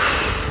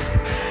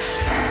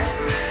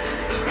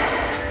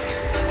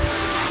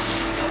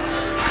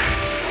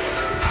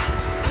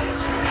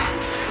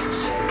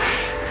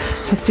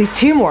 16, Let's do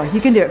 2 more. You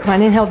can do it. Come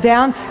on, inhale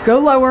down, go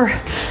lower,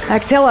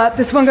 exhale up.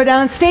 This one, go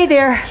down and stay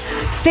there.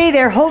 Stay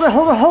there, hold it,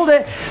 hold it, hold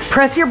it.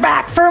 Press your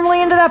back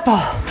firmly into that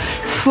ball.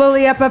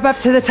 Slowly up, up, up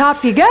to the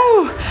top you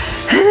go.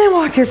 And then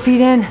walk your feet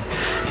in.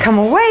 Come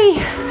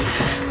away,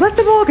 let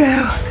the ball go.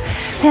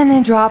 And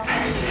then drop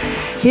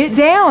it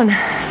down.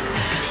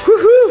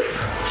 Woohoo!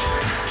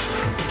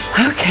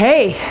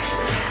 Okay,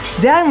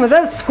 done with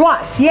those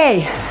squats,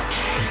 yay.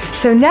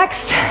 So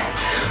next,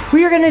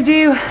 we are gonna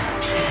do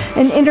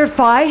an inner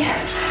thigh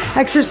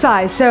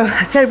exercise. So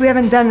I said we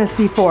haven't done this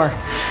before.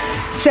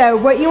 So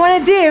what you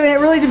want to do, and it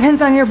really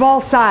depends on your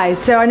ball size.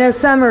 So I know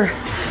some are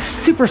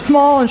super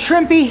small and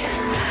shrimpy.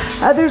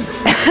 Others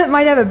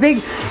might have a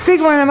big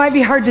one. It might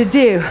be hard to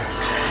do.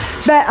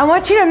 But I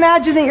want you to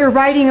imagine that you're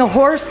riding a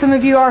horse. Some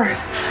of you are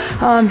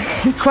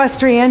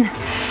equestrian.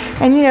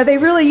 And you know, they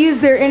really use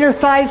their inner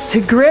thighs to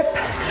grip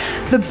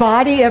the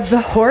body of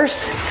the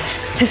horse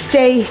to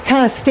stay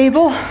kind of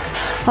stable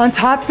on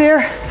top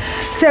there.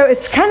 So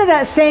it's kind of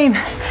that same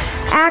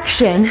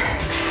action.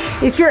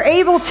 If you're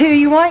able to,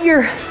 you want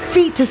your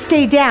feet to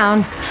stay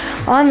down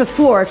on the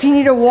floor. If you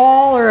need a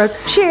wall or a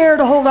chair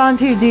to hold on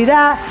to, do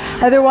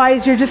that.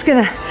 Otherwise, you're just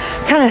gonna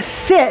kind of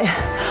sit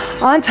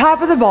on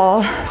top of the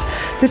ball.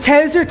 The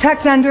toes are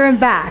tucked under and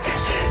back.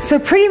 So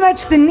pretty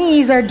much the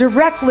knees are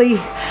directly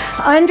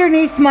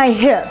underneath my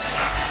hips.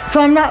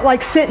 So I'm not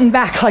like sitting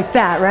back like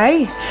that,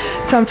 right?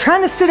 So I'm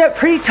trying to sit up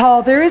pretty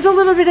tall. There is a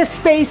little bit of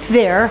space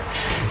there.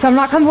 So I'm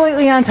not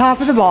completely on top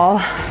of the ball.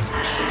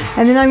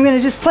 And then I'm gonna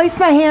just place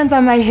my hands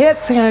on my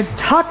hips. I'm gonna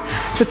tuck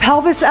the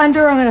pelvis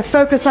under. I'm gonna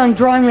focus on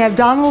drawing my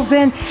abdominals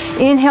in.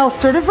 Inhale,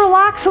 sort of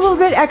relax a little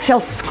bit. Exhale,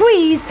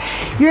 squeeze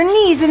your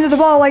knees into the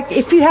ball. Like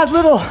if you had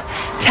little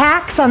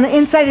tacks on the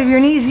inside of your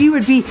knees, you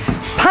would be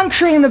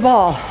puncturing the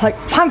ball, like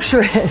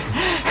puncture it,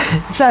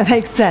 if that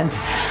makes sense.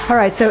 All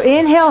right, so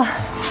inhale,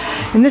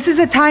 and this is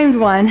a timed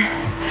one.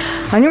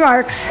 On your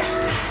marks,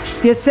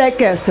 get set,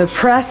 go. So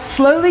press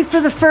slowly for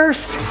the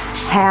first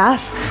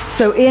half.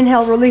 So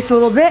inhale, release a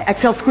little bit.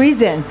 Exhale,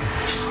 squeeze in.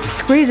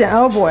 Squeeze in.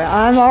 Oh boy,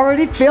 I'm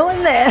already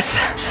feeling this.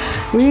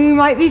 We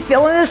might be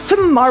feeling this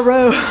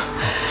tomorrow.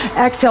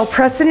 Exhale,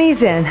 press the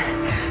knees in.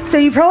 So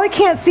you probably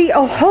can't see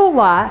a whole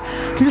lot.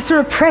 I'm just sort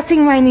of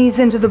pressing my knees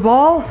into the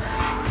ball,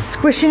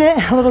 squishing it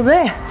a little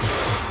bit.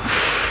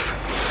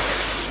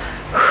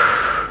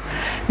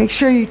 Make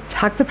sure you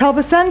tuck the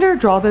pelvis under,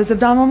 draw those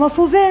abdominal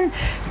muscles in.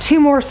 2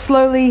 more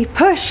slowly,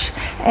 push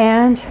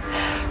and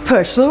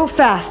push. A little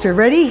faster,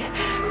 ready?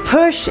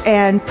 Push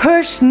and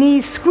push,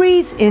 knees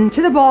squeeze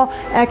into the ball.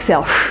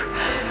 Exhale.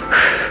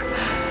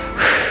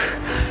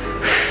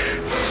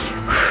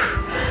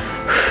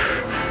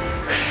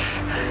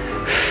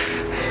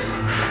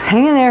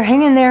 Hang in there,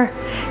 hang in there.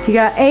 You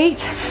got 8,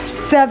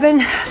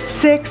 7,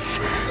 6,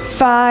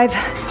 5,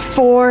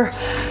 4,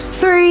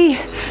 3,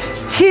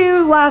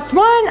 2, last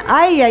one.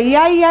 Ay, ay,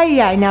 ay, ay,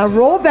 ay. Now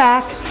roll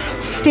back,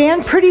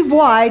 stand pretty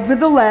wide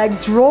with the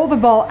legs, roll the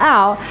ball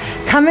out,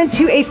 come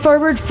into a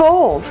forward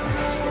fold.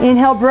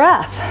 Inhale,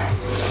 breath.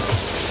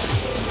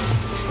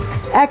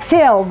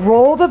 Exhale,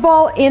 roll the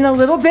ball in a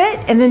little bit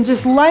and then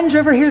just lunge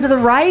over here to the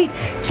right.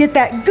 Get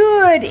that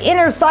good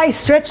inner thigh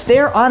stretch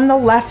there on the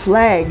left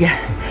leg.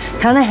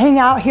 Kind of hang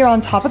out here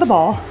on top of the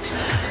ball.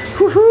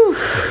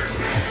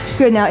 Woohoo.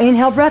 Good, now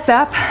inhale, breath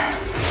up.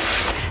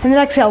 And then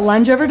exhale,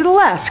 lunge over to the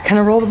left. Kind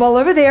of roll the ball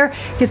over there.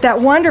 Get that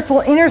wonderful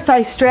inner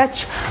thigh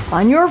stretch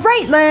on your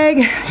right leg.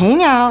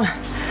 Hang out.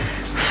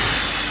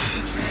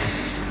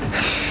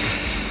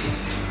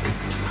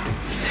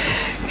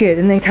 Good,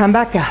 and then come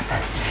back up.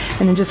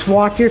 And then just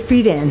walk your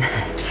feet in.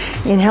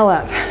 Inhale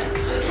up.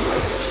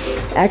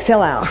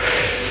 Exhale out.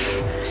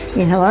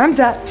 Inhale, arms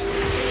up.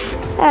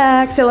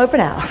 Exhale, open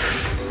out.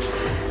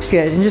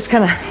 Good, and just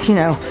kind of, you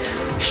know,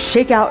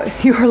 shake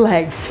out your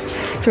legs.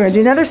 So we're gonna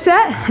do another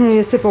set. I'm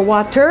gonna sip of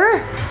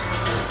water.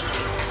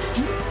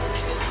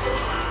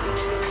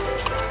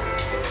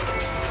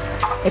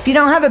 If you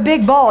don't have a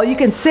big ball, you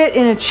can sit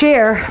in a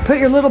chair, put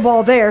your little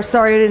ball there.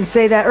 Sorry I didn't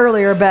say that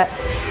earlier, but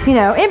you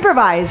know,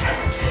 improvise.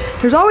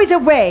 There's always a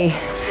way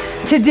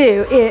to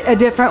do it a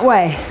different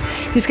way.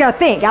 You just gotta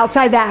think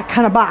outside that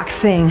kind of box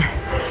thing.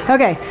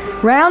 Okay,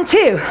 round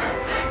 2.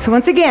 So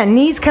once again,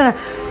 knees kind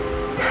of,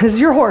 this is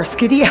your horse,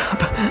 giddy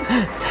up.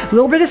 A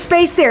little bit of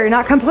space there, you're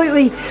not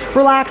completely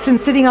relaxed and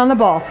sitting on the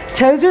ball.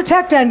 Toes are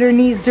tucked under,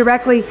 knees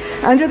directly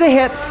under the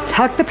hips,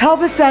 tuck the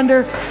pelvis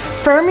under,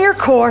 firm your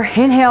core,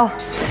 inhale,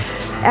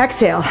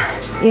 exhale,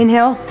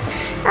 inhale,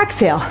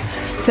 exhale.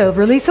 So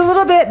release a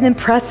little bit and then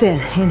press in.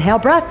 Inhale,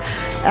 breath,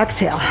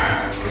 exhale.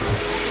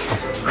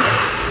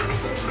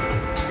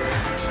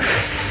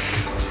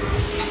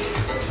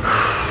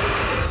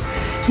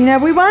 You know,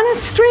 we want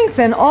to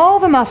strengthen all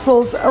the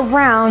muscles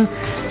around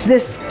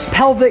this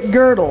pelvic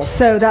girdle.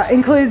 So that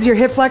includes your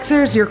hip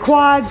flexors, your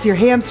quads, your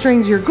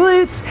hamstrings, your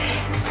glutes,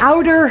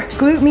 outer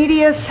glute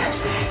medius,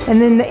 and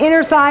then the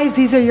inner thighs.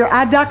 These are your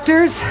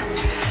adductors.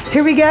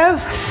 Here we go.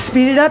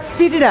 Speed it up,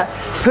 speed it up.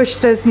 Push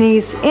those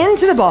knees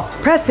into the ball.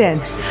 Press in,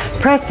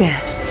 press in.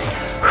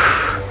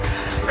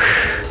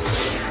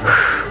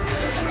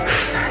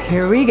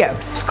 Here we go.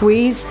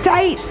 Squeeze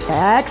tight.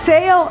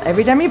 Exhale.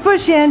 Every time you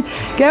push in,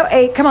 go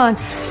 8. Come on.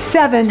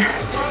 7,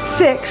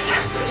 6,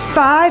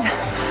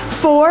 5,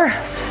 4,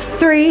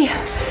 3,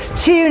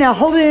 2. Now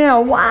hold it in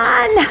a 1.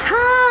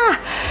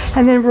 Ha.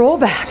 And then roll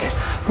back.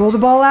 Roll the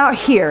ball out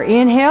here.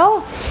 Inhale.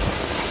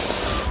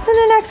 And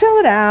then exhale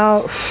it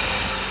out.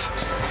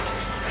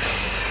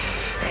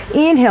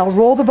 Inhale.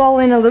 Roll the ball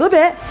in a little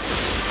bit.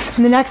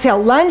 And then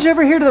exhale, lunge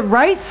over here to the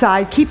right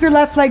side. Keep your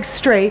left leg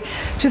straight.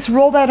 Just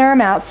roll that arm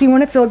out. So you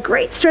want to feel a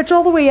great stretch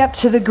all the way up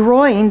to the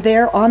groin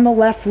there on the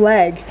left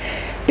leg.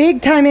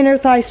 Big time inner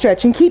thigh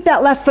stretch. And keep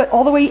that left foot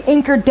all the way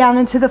anchored down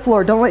into the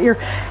floor. Don't let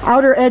your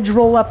outer edge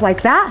roll up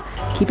like that.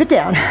 Keep it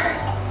down.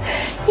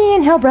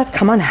 Inhale, breath,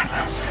 come on up.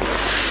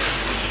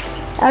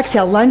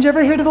 Exhale, lunge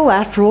over here to the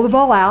left, roll the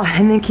ball out,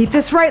 and then keep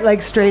this right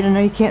leg straight. I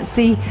know you can't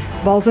see,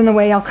 the ball's in the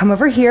way. I'll come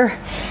over here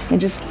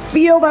and just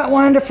feel that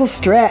wonderful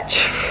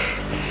stretch.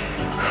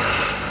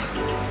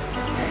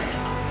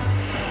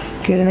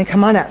 Good, and then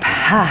come on up.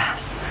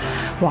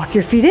 Walk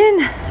your feet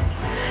in,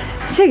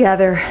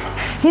 together.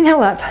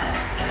 Inhale up,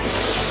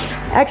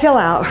 exhale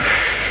out.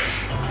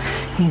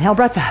 Inhale,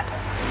 breath up.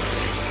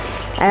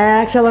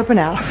 Exhale, open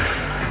out.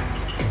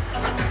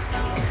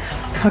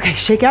 Okay,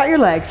 shake out your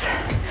legs.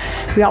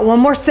 We got one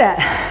more set.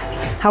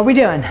 How we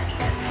doing?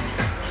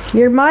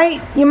 You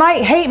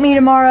might hate me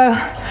tomorrow.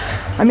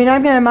 I mean,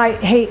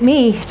 might hate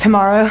me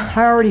tomorrow.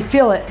 I already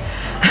feel it.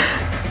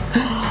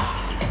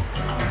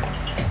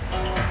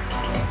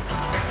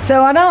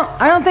 So I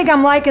don't think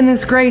I'm liking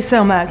this gray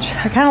so much.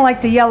 I kind of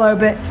like the yellow,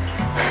 but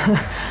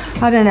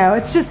I don't know.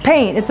 It's just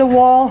paint. It's a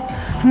wall.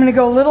 I'm gonna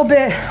go a little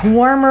bit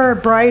warmer,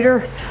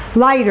 brighter,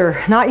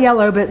 lighter. Not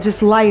yellow, but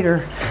just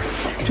lighter.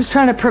 Just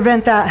trying to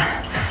prevent that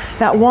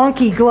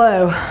wonky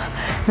glow.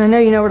 And I know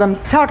you know what I'm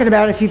talking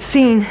about if you've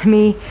seen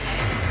me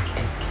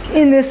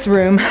in this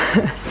room.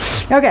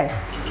 Okay,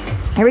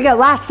 here we go.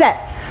 Last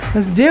set.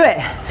 Let's do it.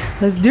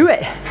 Let's do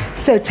it.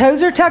 So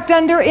toes are tucked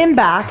under in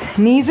back,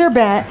 knees are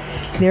bent.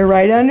 They're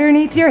right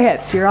underneath your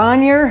hips. You're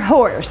on your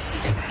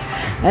horse.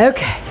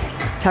 Okay,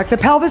 tuck the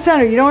pelvis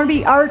under. You don't want to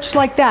be arched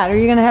like that or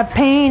you're gonna have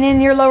pain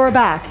in your lower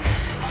back.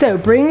 So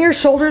bring your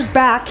shoulders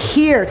back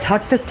here.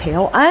 Tuck the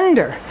tail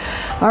under.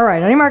 All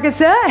right, on your mark, get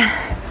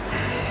set.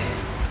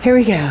 Here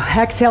we go.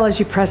 Exhale as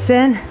you press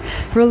in.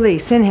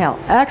 Release. Inhale.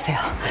 Exhale.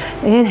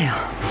 Inhale.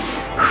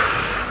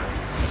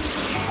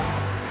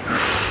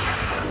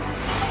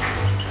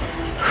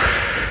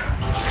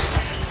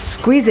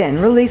 Squeeze in.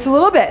 Release a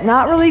little bit.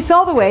 Not release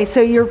all the way.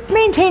 So you're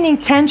maintaining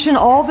tension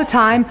all the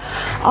time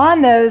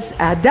on those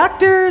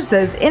adductors,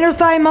 those inner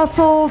thigh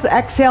muscles.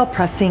 Exhale,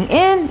 pressing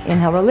in.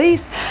 Inhale,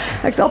 release.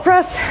 Exhale,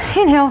 press.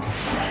 Inhale.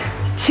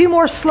 2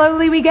 more,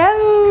 slowly we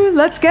go.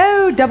 Let's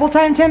go. Double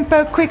time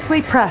tempo,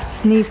 quickly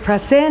press. Knees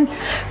press in,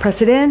 press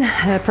it in,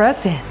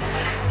 press in.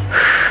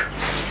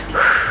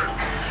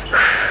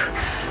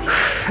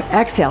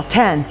 Exhale,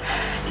 10,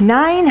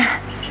 9,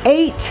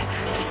 8,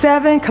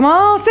 7, come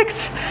on,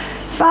 6,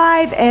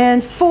 5,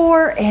 and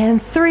 4,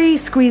 and 3.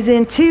 Squeeze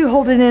in 2,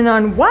 hold it in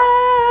on 1,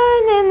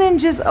 and then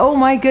just, oh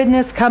my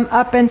goodness, come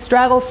up and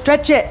straddle,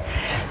 stretch it.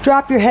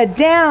 Drop your head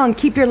down,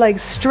 keep your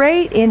legs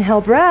straight.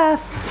 Inhale,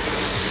 breath.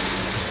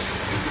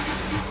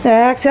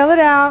 Exhale it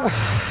out.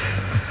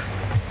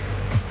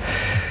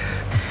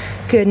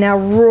 Good, now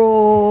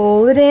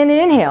roll it in,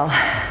 inhale.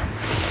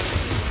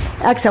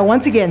 Exhale,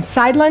 once again,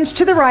 side lunge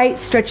to the right,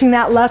 stretching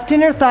that left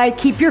inner thigh.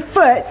 Keep your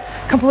foot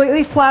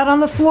completely flat on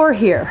the floor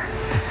here.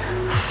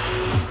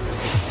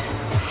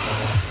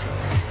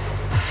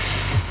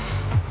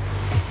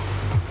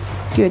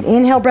 Good,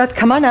 inhale, breath,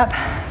 come on up.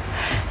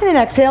 And then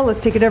exhale,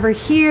 let's take it over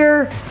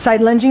here.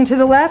 Side lunging to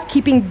the left,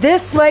 keeping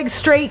this leg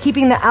straight,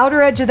 keeping the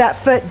outer edge of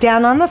that foot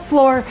down on the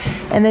floor,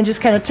 and then just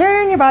kind of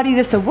turn your body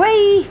this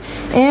away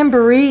and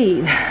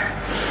breathe.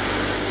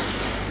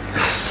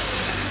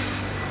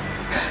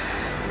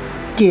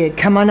 Good,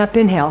 come on up,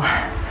 inhale.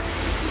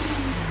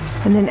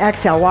 And then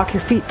exhale, walk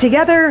your feet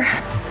together.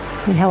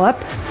 Inhale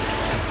up,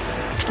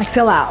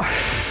 exhale out.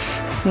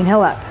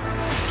 Inhale up.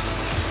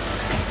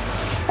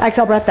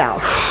 Exhale, breath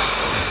out.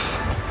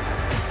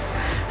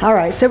 All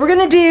right, so we're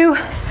gonna do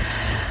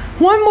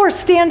one more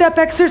stand-up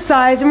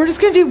exercise, and we're just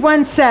gonna do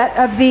one set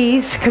of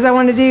these because I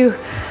wanna do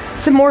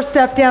some more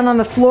stuff down on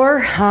the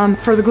floor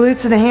for the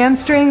glutes and the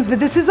hamstrings,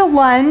 but this is a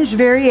lunge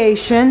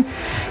variation.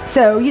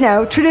 So, you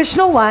know,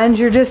 traditional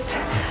lunge, you're just,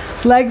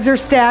 legs are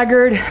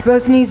staggered,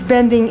 both knees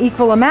bending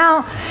equal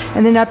amount,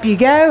 and then up you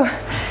go.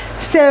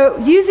 So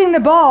using the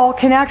ball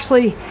can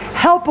actually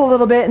help a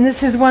little bit, and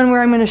this is one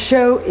where I'm gonna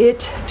show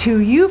it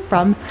to you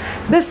from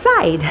the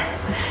side.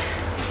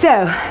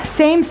 So,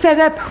 same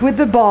setup with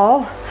the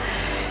ball,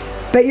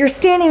 but you're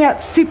standing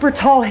up super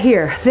tall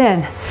here.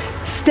 Then,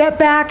 step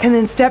back and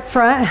then step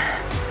front.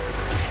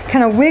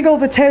 Kind of wiggle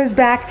the toes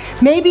back.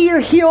 Maybe your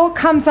heel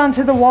comes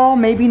onto the wall,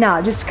 maybe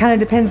not. Just kind of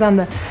depends on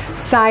the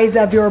size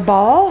of your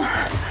ball.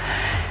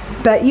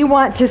 But you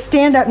want to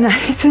stand up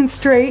nice and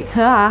straight.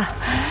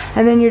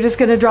 And then you're just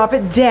gonna drop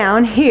it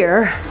down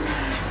here.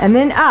 and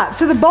then up.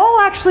 So the ball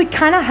actually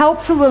kind of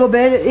helps a little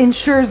bit. It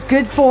ensures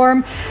good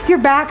form. Your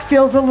back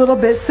feels a little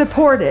bit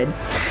supported.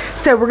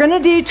 So we're gonna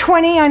do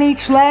 20 on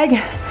each leg,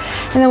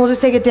 and then we'll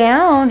just take it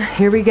down.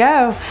 Here we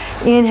go.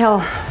 Inhale,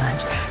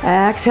 lunge.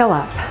 Exhale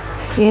up.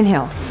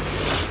 Inhale,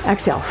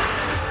 exhale.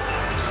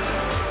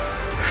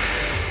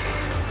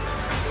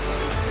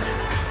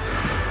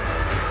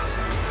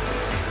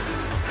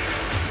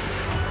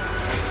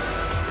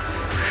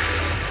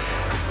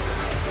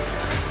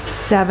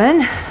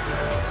 Seven,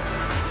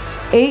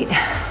 8,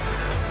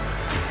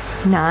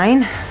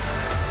 9,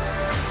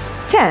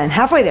 10.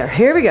 Halfway there.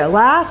 Here we go.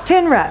 Last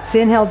 10 reps.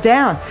 Inhale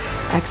down.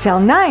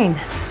 Exhale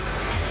 9,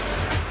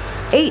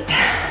 8,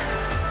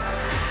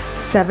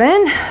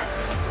 7,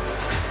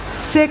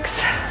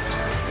 6,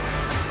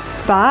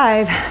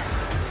 5,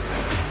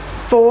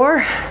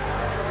 4,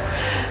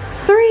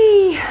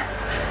 3.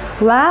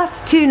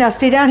 Last 2. Now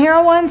stay down here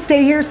on 1.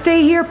 Stay here.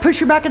 Stay here. Push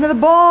your back into the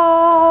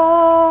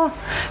ball.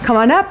 Come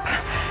on up.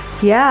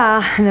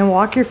 Yeah, and then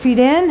walk your feet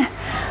in.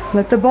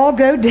 Let the ball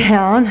go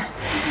down.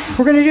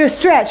 We're gonna do a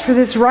stretch for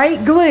this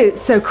right glute.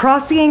 So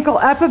cross the ankle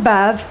up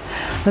above.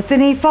 Let the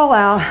knee fall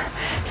out.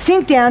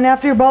 Sink down.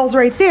 After your ball's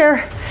right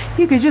there,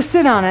 you could just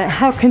sit on it.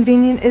 How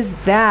convenient is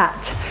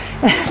that?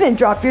 And then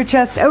drop your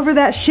chest over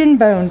that shin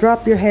bone.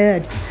 Drop your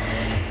head.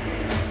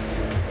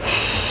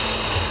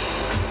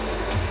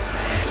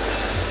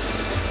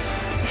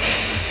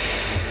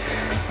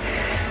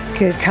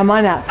 Good, come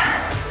on up.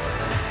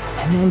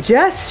 And then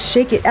just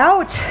shake it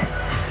out.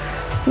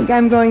 I think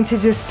I'm going to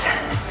just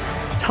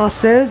toss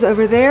those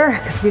over there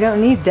because we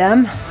don't need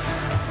them.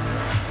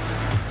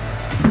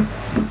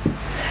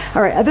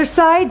 All right, other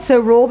side. So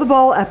roll the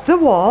ball up the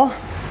wall.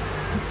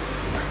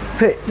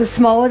 Put the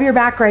small of your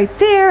back right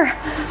there.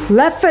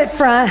 Left foot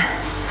front,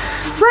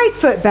 right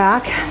foot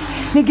back.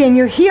 And again,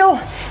 your heel,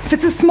 if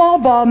it's a small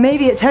ball,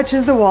 maybe it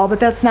touches the wall, but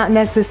that's not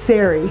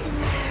necessary.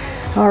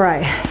 All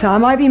right, so I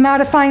might be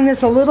modifying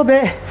this a little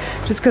bit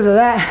just because of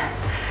that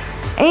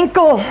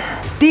ankle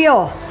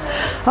deal.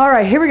 All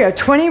right, here we go.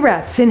 20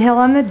 reps. Inhale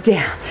on the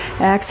down.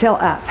 Exhale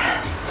up.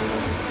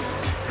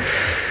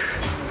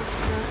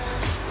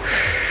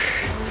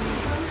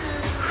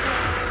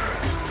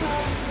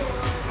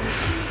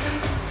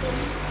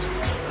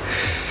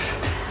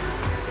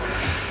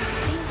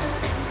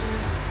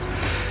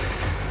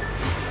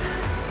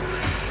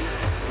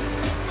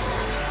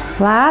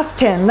 Last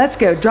 10. Let's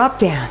go. Drop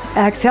down.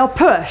 Exhale,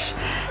 push.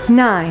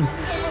 9,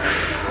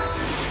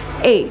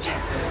 8,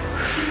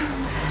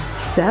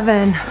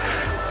 7,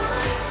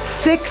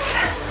 6,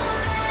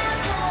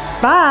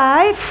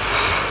 5,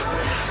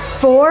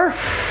 4,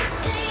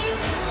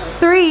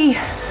 3,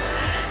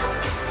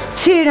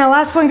 2. Now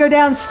last one, go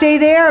down, stay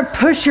there, and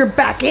push your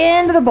back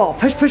into the ball.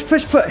 Push, push,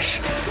 push, push.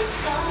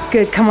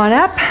 Good, come on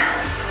up.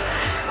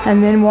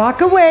 And then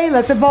walk away,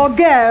 let the ball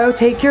go.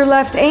 Take your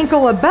left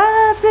ankle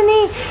above the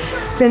knee.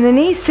 Bend the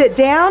knee, sit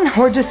down,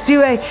 or just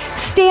do a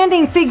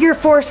standing figure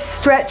 4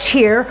 stretch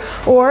here.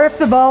 Or if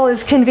the ball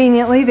is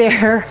conveniently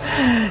there,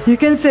 you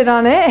can sit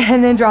on it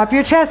and then drop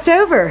your chest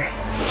over.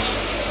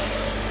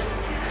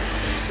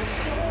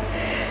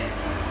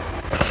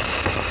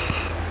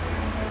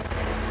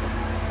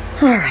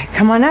 All right,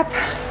 come on up.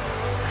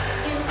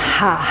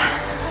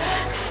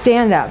 Ha.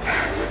 Stand up.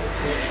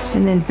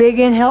 And then big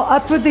inhale,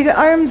 up with the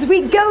arms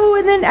we go,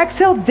 and then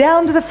exhale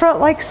down to the front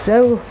like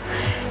so.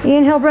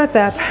 Inhale, breath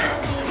up.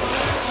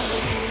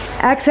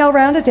 Exhale,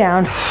 round it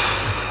down.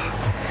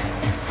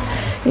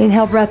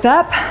 Inhale, breath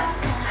up.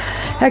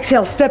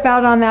 Exhale, step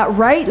out on that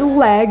right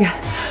leg,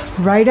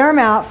 right arm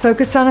out,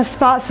 focus on a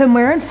spot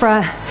somewhere in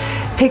front.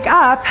 Pick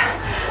up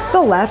the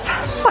left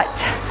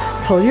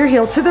foot. Pull your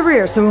heel to the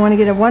rear. So we want to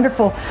get a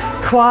wonderful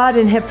quad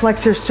and hip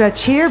flexor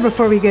stretch here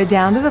before we go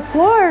down to the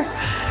floor.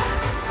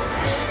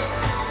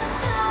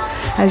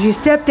 As you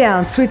step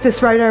down, sweep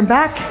this right arm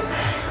back,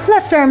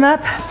 left arm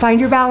up, find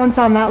your balance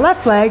on that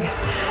left leg,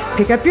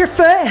 pick up your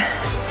foot,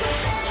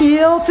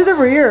 heel to the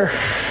rear.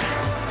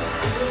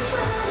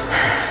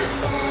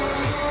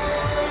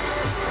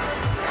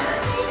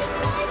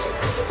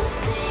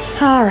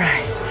 All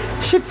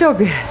right, should feel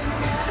good.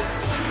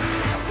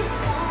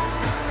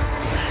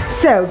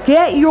 So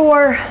get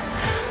your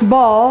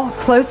ball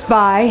close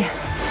by.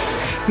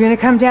 You're gonna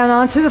come down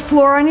onto the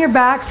floor on your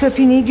back, so if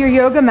you need your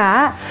yoga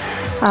mat,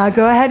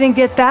 go ahead and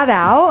get that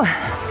out.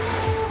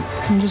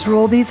 And just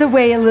roll these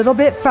away a little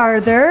bit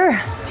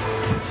farther.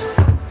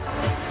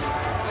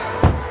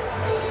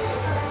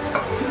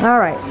 All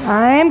right,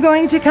 I am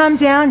going to come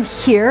down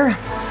here,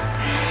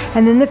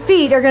 and then the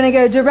feet are gonna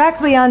go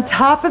directly on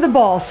top of the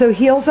ball, so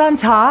heels on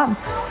top.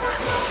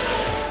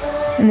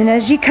 And then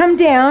as you come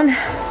down,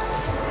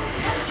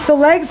 the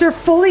legs are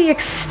fully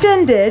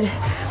extended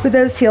with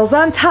those heels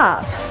on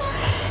top.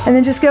 And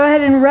then just go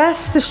ahead and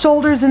rest the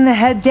shoulders and the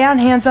head down,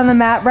 hands on the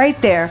mat right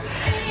there.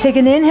 Take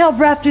an inhale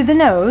breath through the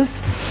nose.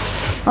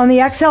 On the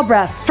exhale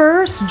breath,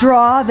 first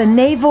draw the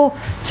navel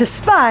to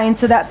spine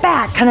so that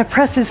back kind of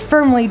presses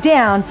firmly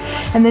down.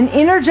 And then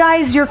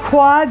energize your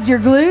quads, your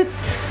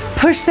glutes.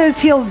 Push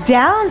those heels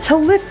down to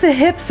lift the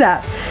hips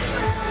up.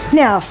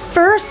 Now,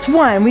 first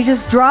one, we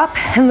just drop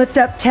and lift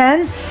up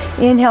 10.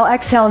 Inhale,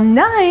 exhale,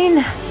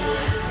 9,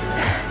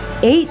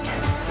 8,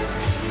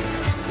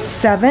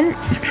 7,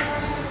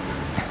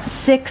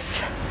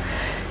 6,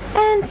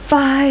 and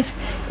 5.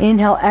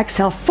 Inhale,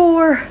 exhale,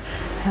 4,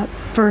 up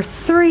for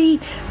 3.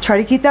 Try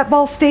to keep that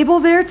ball stable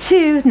there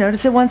too.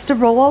 Notice it wants to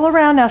roll all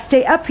around. Now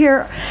stay up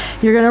here.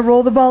 You're gonna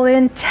roll the ball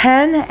in,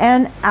 10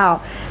 and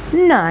out,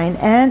 9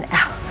 and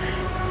out,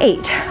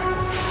 8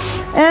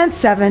 and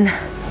 7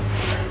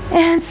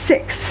 and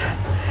 6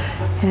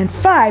 and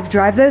 5.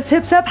 Drive those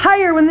hips up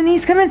higher when the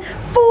knees come in,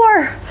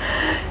 4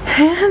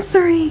 and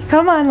 3.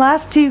 Come on,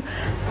 last 2.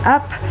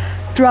 Up,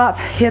 drop,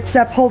 hips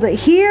up, hold it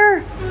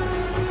here.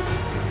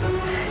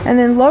 And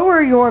then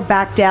lower your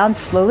back down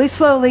slowly,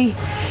 slowly.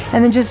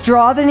 And then just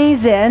draw the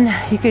knees in.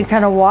 You can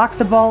kind of walk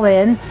the ball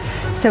in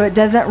so it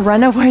doesn't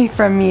run away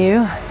from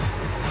you.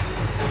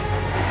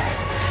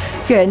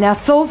 Good, now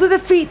soles of the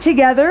feet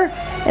together,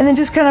 and then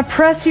just kind of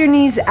press your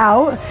knees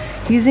out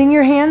using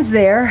your hands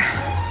there.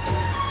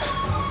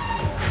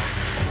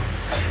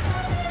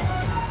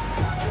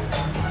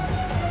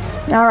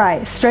 All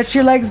right, stretch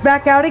your legs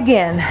back out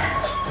again.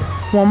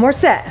 One more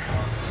set.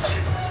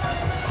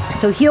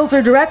 So heels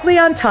are directly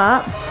on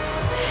top.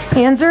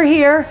 Hands are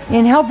here.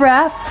 Inhale,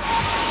 breath.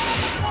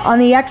 On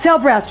the exhale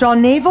breath, draw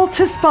navel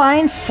to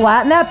spine,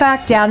 flatten that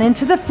back down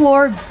into the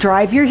floor,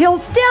 drive your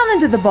heels down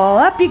into the ball,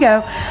 up you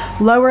go.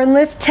 Lower and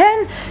lift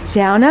 10,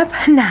 down, up,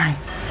 9,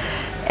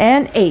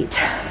 and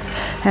 8,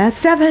 and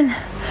 7,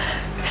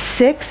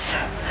 6,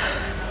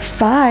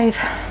 5,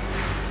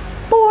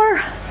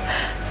 4,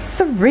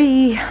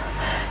 3,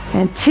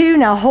 and 2.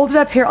 Now hold it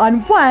up here on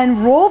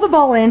 1, roll the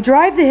ball in,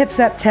 drive the hips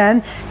up,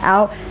 10,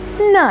 out,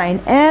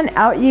 9, and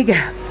out you go.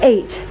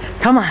 8,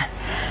 come on,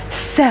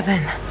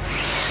 7,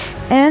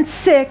 and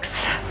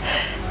 6,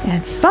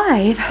 and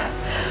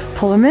 5,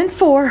 pull them in,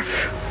 4,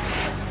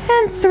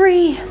 and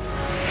 3,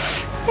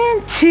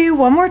 and 2.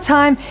 One more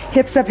time,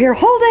 hips up here,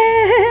 hold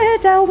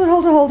it, hold it,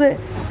 hold it, hold it.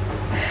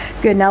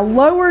 Good, now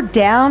lower,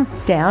 down,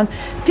 down,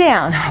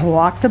 down.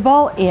 Walk the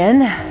ball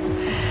in,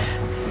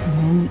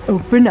 and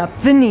open up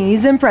the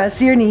knees and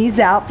press your knees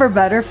out for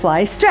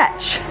butterfly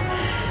stretch.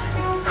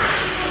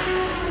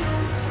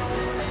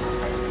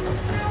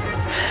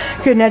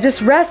 Good, now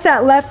just rest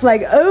that left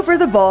leg over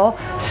the ball,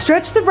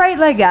 stretch the right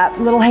leg up,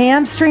 little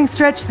hamstring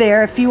stretch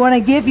there. If you want to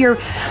give your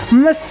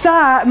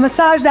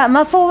massage that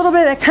muscle a little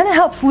bit, that kind of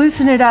helps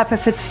loosen it up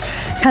if it's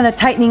kind of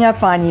tightening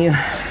up on you.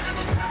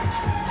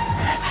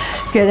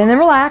 Good, and then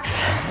relax,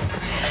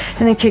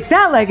 and then kick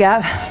that leg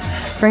up,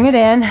 bring it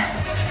in,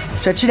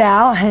 stretch it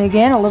out, and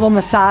again, a little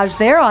massage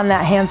there on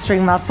that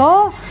hamstring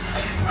muscle.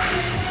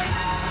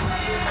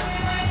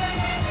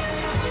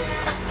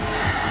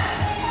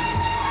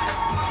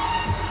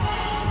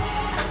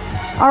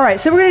 All right,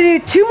 so we're gonna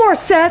do 2 more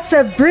sets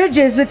of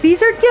bridges, but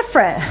these are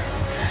different.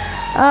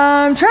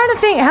 I'm trying to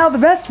think how the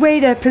best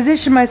way to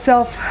position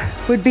myself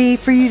would be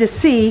for you to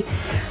see.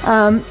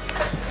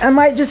 I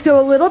might just go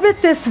a little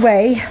bit this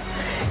way.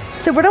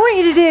 So what I want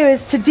you to do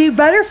is to do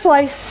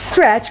butterfly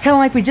stretch, kind of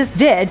like we just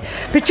did,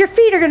 but your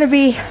feet are gonna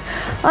be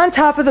on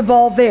top of the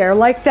ball there,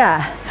 like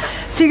that.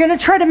 So you're gonna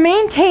try to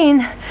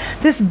maintain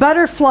this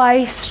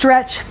butterfly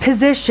stretch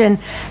position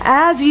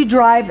as you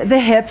drive the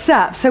hips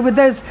up. So with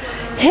those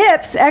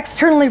hips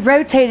externally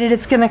rotated,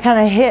 it's gonna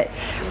kind of hit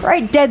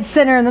right dead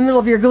center in the middle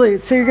of your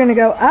glutes. So you're gonna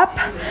go up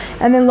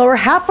and then lower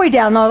halfway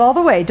down, not all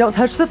the way, don't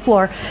touch the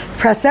floor.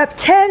 Press up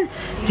 10,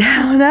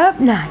 down, up,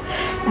 9,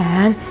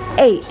 and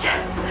 8,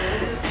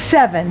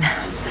 7,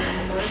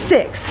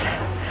 6,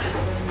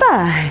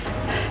 5,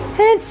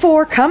 and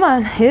 4, come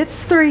on,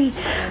 it's 3,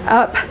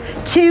 up,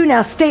 2,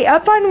 now stay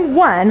up on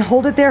 1,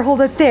 hold it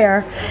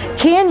there.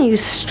 Can you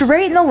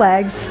straighten the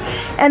legs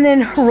and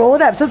then roll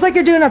it up? So it's like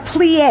you're doing a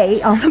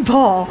plie on the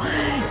ball,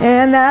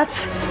 and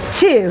that's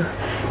 2,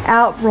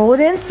 out, roll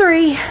it in,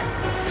 3,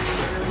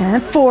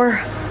 and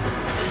 4,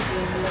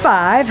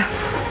 5,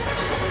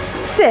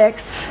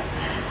 6,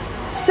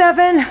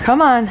 7,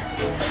 come on,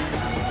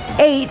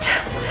 8,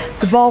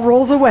 the ball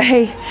rolls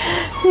away,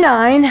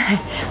 9,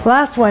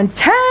 last one,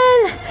 10,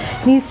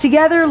 knees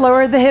together,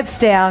 lower the hips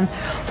down,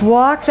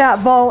 walk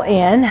that ball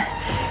in,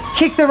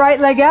 kick the right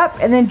leg up,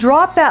 and then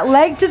drop that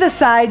leg to the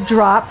side,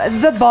 drop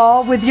the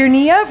ball with your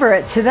knee over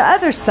it to the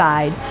other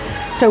side.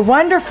 So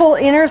wonderful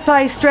inner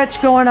thigh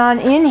stretch going on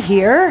in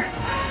here.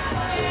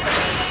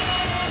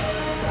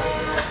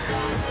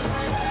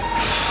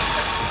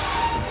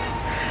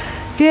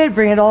 Good,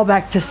 bring it all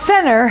back to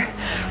center.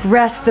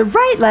 Rest the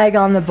right leg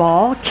on the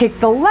ball, kick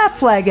the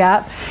left leg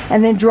up,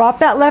 and then drop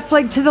that left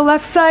leg to the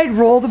left side,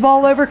 roll the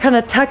ball over, kind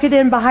of tuck it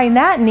in behind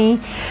that knee.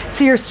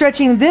 So you're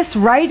stretching this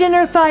right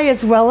inner thigh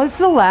as well as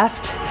the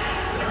left.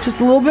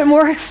 Just a little bit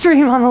more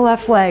extreme on the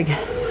left leg.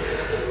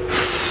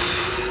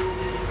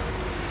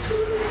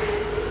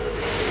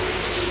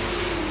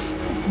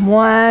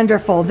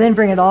 Wonderful, then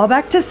bring it all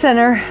back to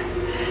center.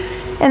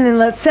 And then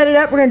let's set it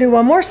up. We're gonna do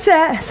one more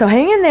set, so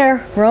hang in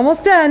there, we're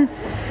almost done.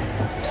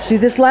 Just do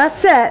this last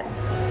set.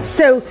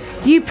 So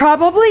You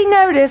probably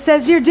notice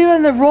as you're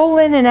doing the roll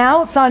in and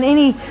outs on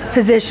any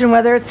position,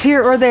 whether it's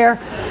here or there,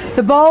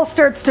 the ball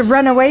starts to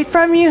run away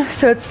from you,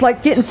 so it's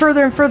like getting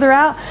further and further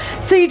out.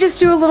 So you just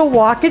do a little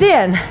walk it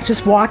in.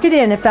 Just walk it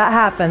in if that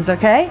happens,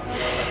 okay?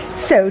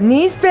 So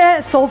knees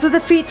bent, soles of the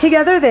feet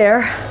together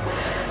there.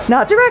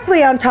 Not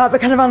directly on top,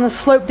 but kind of on the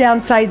slope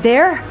down side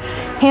there.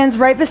 Hands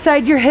right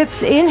beside your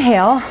hips,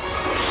 inhale.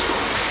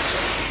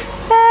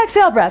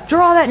 Exhale breath,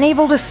 draw that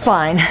navel to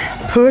spine.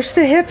 Push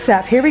the hips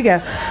up, here we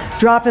go.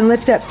 Drop and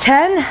lift up,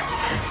 10,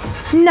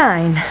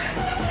 9,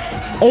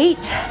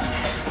 8,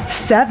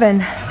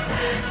 7,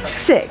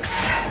 6.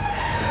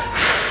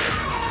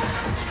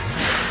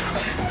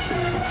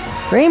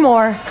 3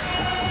 more,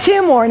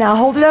 2 more. Now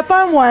hold it up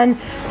on 1,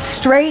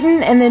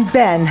 straighten and then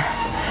bend.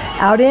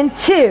 Out in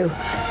 2,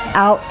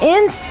 out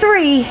in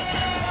 3,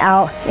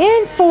 out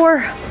in 4,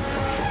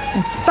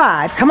 and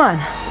 5. Come on.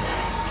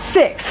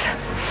 6,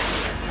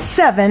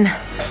 7,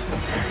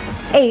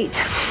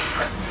 8,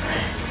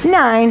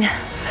 9.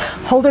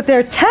 Hold it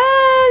there. 10.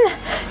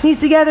 Knees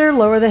together,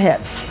 lower the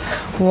hips.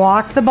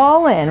 Walk the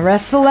ball in.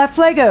 Rest the left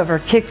leg over.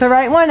 Kick the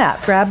right one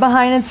up. Grab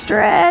behind and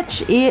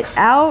stretch it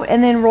out,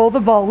 and then roll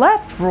the ball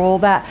left. Roll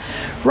that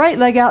right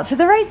leg out to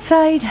the right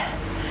side.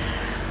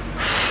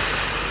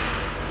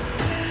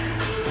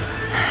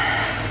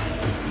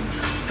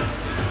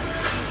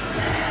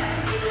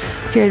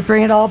 Good.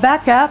 Bring it all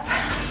back up.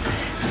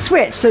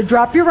 Switch. So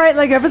drop your right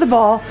leg over the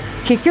ball.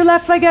 Kick your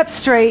left leg up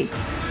straight.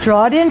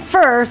 Draw it in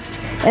first,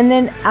 and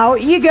then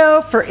out you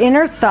go for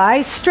inner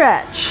thigh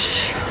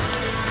stretch.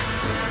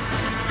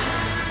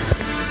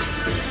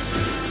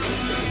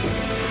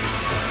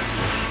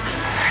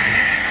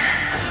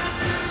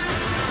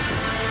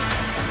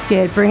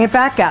 Good, bring it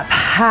back up.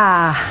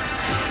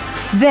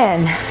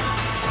 Then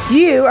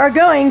you are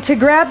going to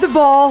grab the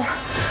ball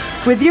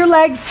with your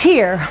legs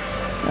here.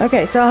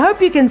 Okay, so I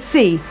hope you can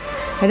see.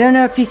 I don't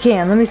know if you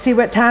can. Let me see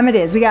what time it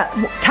is. We got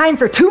time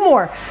for 2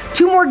 more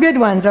good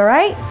ones, all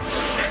right?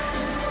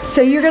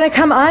 So you're gonna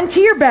come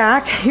onto your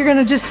back. You're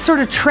gonna just sort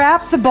of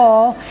trap the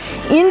ball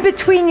in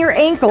between your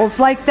ankles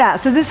like that.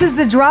 So this is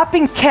the drop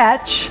and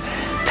catch,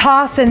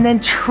 toss, and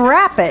then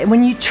trap it.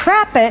 When you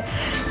trap it,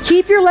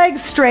 keep your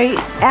legs straight,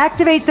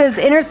 activate those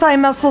inner thigh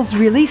muscles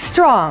really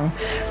strong.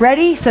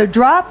 Ready? So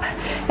drop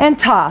and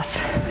toss.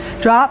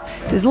 Drop.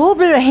 There's a little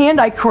bit of a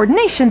hand-eye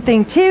coordination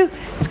thing too.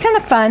 It's kind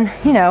of fun.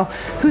 You know,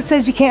 who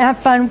says you can't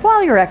have fun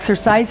while you're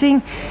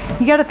exercising?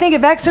 You got to think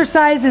of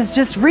exercise as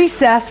just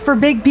recess for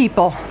big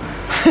people.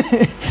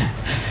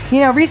 You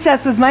know,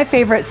 recess was my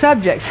favorite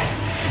subject.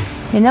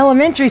 In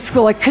elementary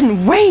school, I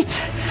couldn't wait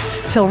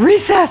till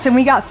recess, and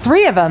we got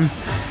 3 of them.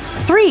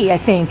 3, I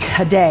think,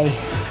 a day.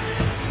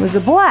 It was a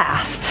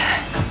blast.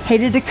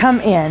 Hated to come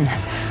in.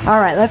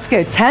 All right, let's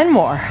go. 10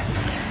 more.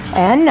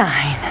 And 9.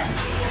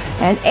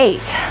 And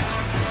 8.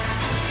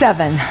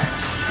 7.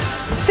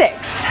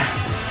 6.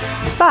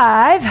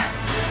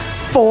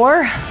 5.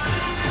 4.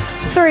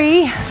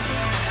 3.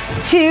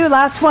 2.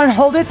 Last one.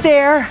 Hold it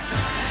there.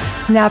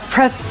 Now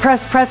press,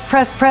 press, press,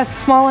 press,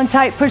 press, small and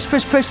tight, push,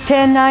 push, push,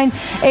 10, 9,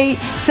 8,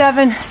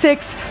 7,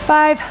 6,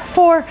 5,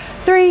 4,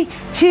 3,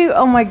 2,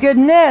 oh my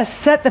goodness,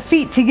 set the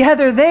feet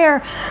together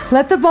there.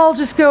 Let the ball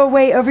just go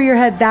away over your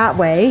head that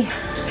way,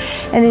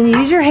 and then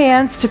use your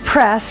hands to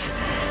press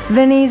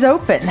the knees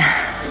open.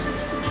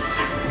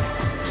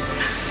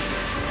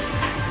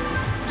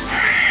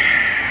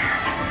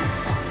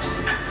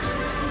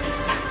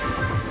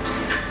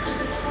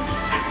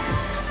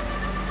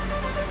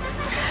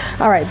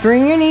 All right,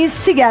 bring your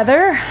knees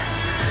together,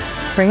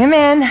 bring them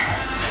in,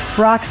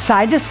 rock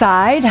side to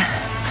side.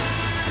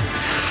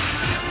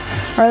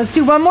 All right, let's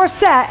do one more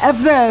set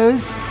of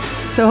those.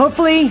 So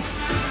hopefully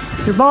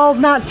your ball's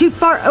not too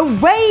far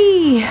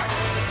away.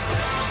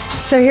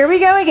 So here we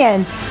go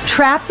again.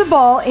 Trap the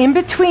ball in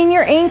between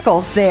your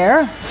ankles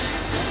there.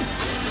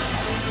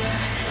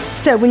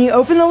 So when you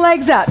open the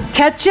legs up,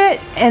 catch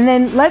it, and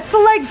then let the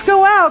legs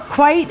go out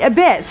quite a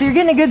bit. So you're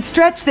getting a good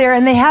stretch there,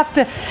 and they have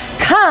to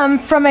come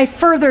from a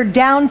further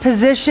down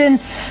position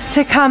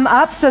to come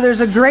up, so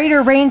there's a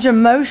greater range of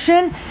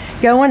motion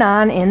going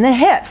on in the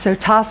hips. So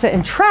toss it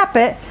and trap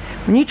it.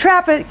 When you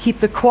trap it, keep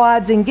the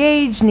quads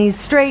engaged, knees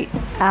straight,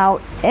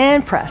 out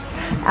and press.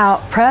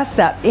 Out, press,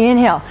 up,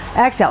 inhale,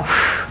 exhale.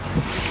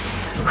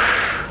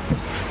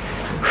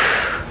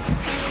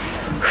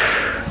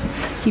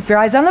 Keep your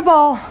eyes on the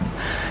ball.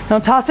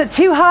 Don't toss it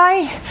too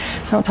high.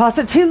 Don't toss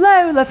it too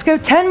low. Let's go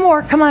 10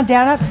 more. Come on,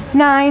 down up.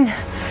 9,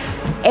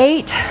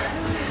 8,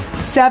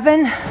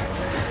 7,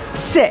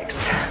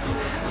 6,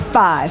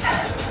 5,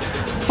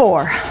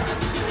 4,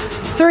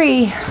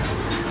 3,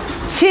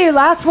 2.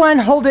 Last one.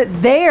 Hold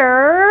it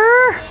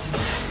there.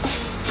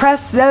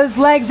 Press those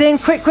legs in.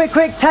 Quick, quick,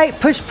 quick. Tight.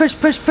 Push, push,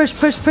 push, push,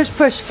 push, push,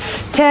 push.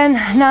 10,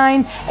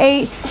 9,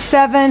 8,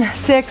 7,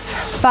 6,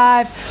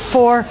 5,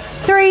 4,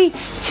 3,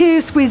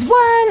 2. Squeeze 1.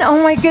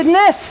 Oh my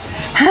goodness.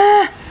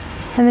 And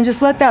then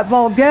just let that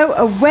ball go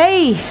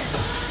away.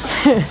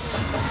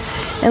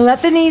 And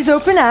let the knees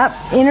open up.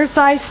 Inner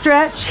thigh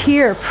stretch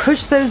here.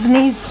 Push those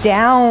knees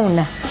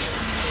down.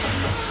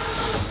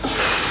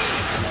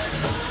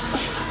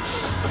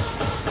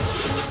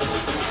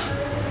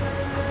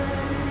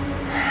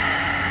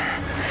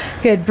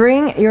 Good,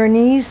 bring your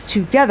knees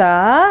together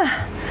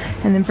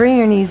and then bring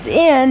your knees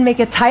in, make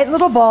a tight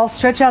little ball,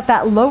 stretch out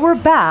that lower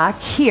back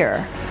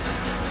here.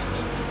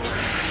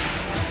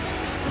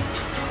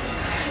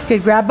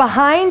 Good, grab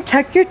behind,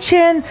 tuck your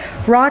chin,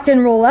 rock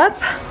and roll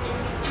up,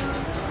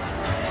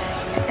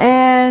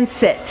 and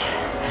sit.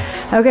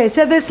 Okay,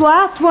 so this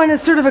last one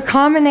is sort of a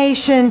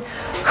combination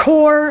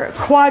core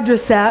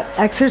quadricep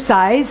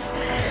exercise,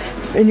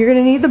 and you're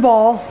gonna need the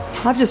ball.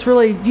 I've just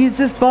really used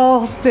this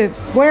ball to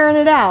wearing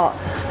it out.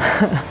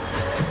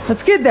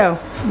 That's good though.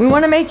 We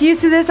want to make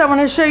use of this. I want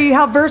to show you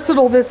how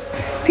versatile this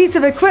piece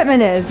of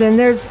equipment is, and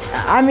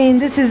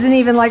this isn't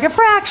even like a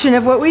fraction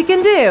of what we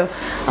can do.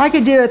 I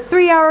could do a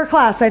 3-hour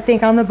class, I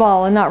think, on the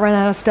ball and not run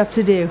out of stuff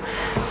to do.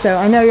 So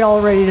I know you're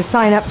all ready to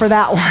sign up for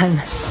that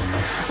one.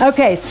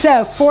 Okay,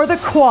 so for the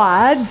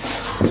quads,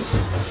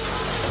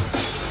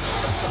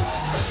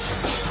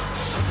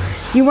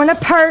 you want to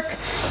park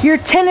your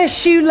tennis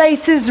shoe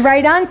laces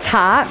right on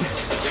top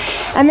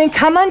and then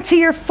come onto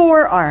your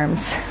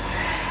forearms.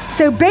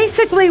 So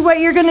basically what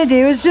you're going to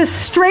do is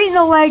just straighten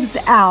the legs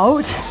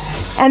out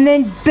and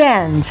then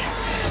bend.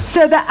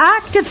 So the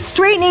act of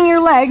straightening your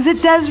legs,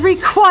 it does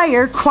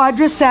require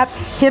quadricep,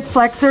 hip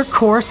flexor,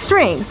 core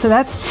strength. So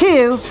that's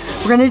 2.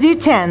 We're going to do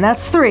 10.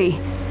 That's 3.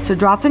 So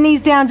drop the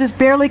knees down, just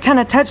barely kind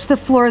of touch the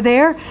floor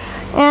there.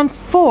 And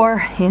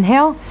 4.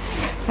 Inhale.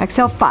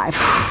 Exhale. 5.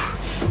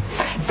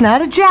 It's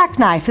not a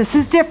jackknife, this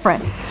is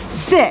different.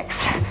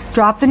 6,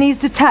 drop the knees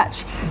to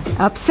touch.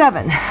 Up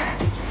 7,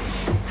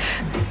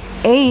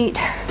 8,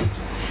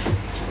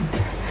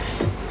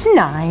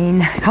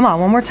 9. Come on,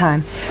 one more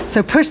time.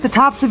 So push the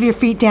tops of your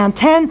feet down.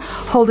 10,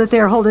 hold it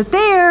there, hold it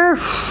there.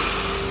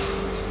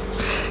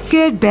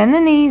 Good, bend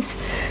the knees,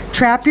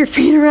 trap your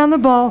feet around the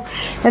ball,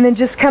 and then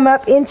just come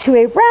up into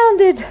a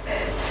rounded,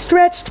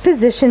 stretched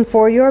position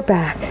for your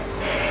back.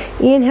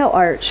 Inhale,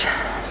 arch.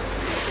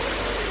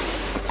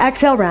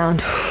 Exhale,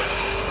 round.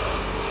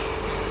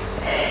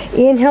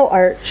 Inhale,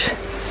 arch.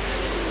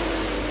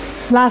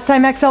 Last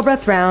time, exhale,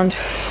 breath, round.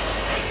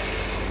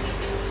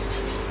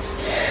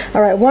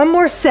 All right, one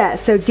more set.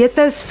 So get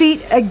those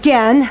feet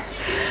again,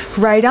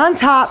 right on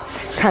top.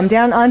 Come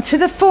down onto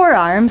the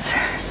forearms.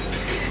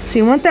 So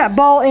you want that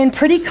ball in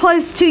pretty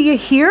close to you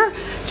here,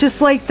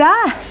 just like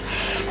that.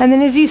 And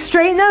then as you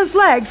straighten those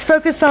legs,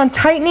 focus on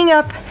tightening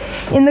up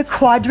in the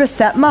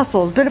quadricep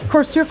muscles. But of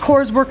course your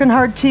core is working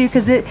hard too,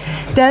 because it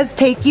does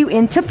take you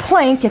into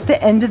plank at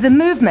the end of the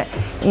movement.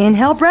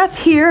 Inhale, breath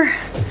here.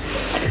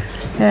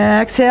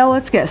 Exhale,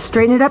 let's go.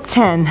 Straighten it up.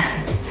 10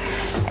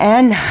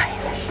 and 9,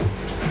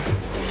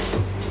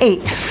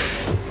 8,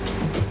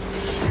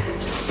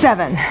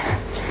 7.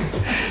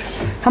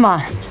 Come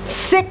on.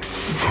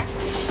 6.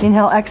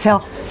 Inhale,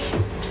 exhale.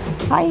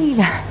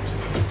 5,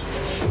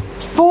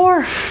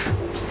 4,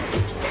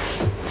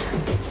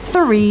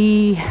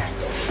 3,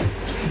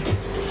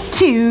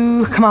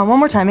 2. Come on, one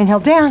more time. Inhale,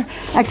 down.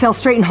 Exhale,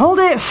 straighten, hold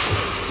it.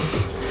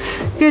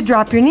 Good,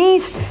 drop your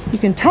knees. You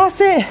can toss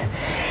it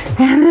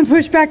and then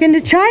push back into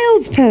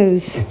child's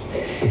pose.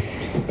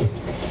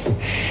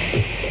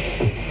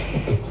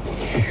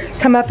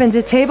 Come up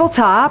into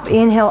tabletop.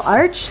 Inhale,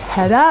 arch,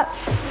 head up.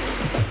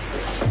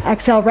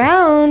 Exhale,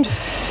 round.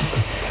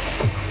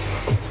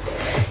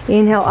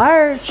 Inhale,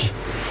 arch.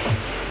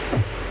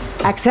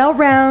 Exhale,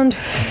 round.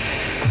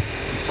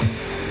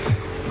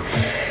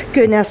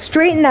 Good, now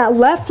straighten that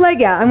left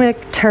leg out. I'm going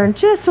to turn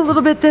just a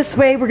little bit this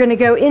way. We're going to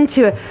go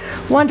into a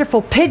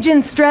wonderful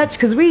pigeon stretch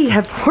because we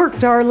have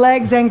worked our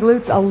legs and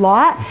glutes a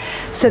lot.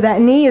 So that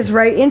knee is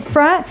right in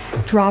front.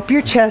 Drop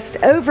your chest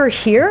over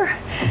here.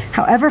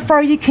 However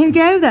far you can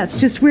go, that's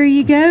just where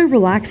you go.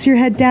 Relax your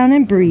head down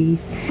and breathe.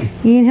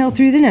 Inhale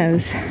through the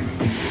nose.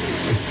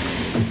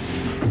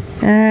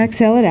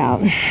 Exhale it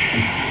out.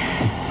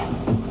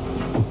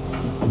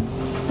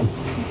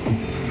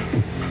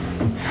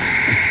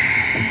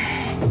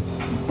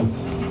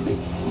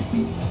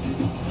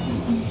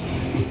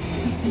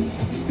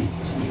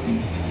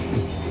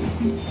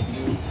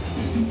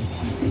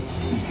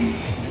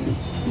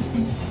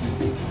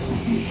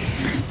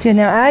 Good,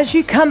 now as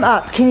you come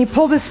up, can you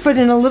pull this foot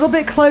in a little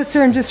bit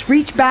closer and just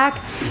reach back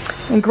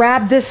and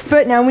grab this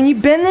foot? Now when you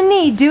bend the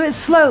knee, do it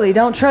slowly.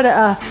 Don't try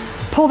to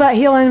pull that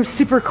heel in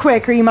super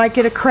quick or you might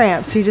get a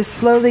cramp. So you just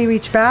slowly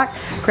reach back,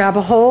 grab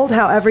a hold,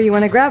 however you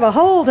want to grab a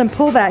hold, and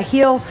pull that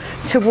heel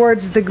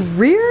towards the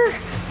rear,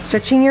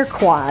 stretching your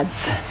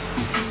quads.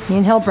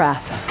 Inhale,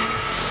 breath.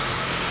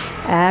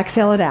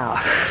 Exhale it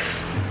out.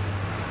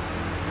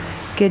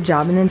 Good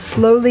job. And then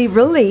slowly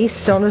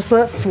release. Don't just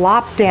let it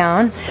flop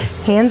down.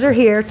 Hands are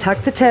here.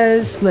 Tuck the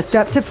toes. Lift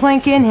up to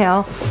plank.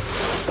 Inhale.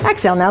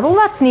 Exhale. Now the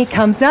left knee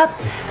comes up.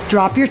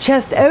 Drop your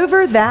chest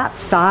over that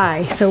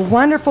thigh. So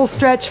wonderful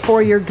stretch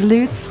for your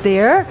glutes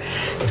there.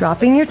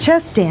 Dropping your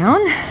chest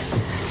down.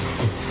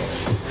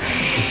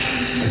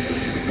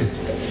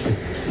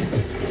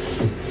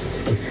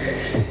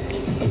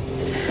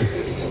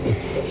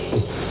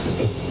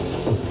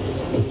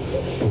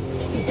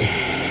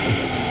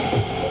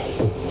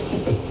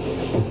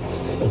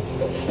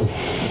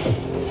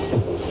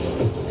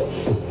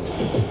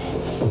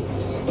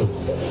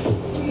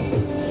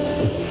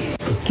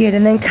 Good,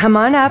 and then come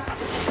on up.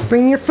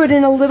 Bring your foot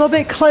in a little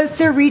bit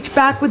closer. Reach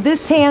back with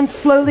this hand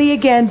slowly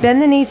again.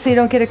 Bend the knee so you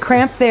don't get a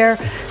cramp there.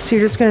 So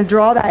you're just going to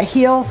draw that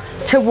heel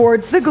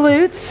towards the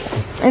glutes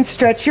and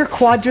stretch your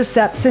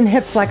quadriceps and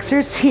hip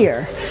flexors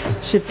here.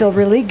 Should feel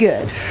really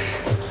good.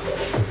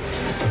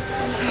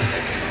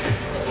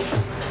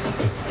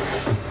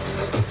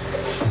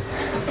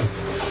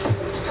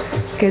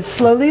 Good,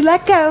 slowly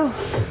let go.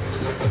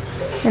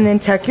 And then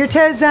tuck your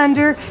toes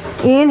under.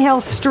 Inhale,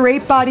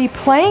 straight body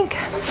plank.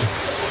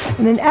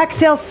 And then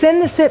exhale,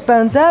 send the sit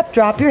bones up,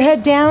 drop your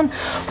head down,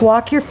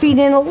 walk your feet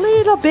in a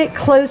little bit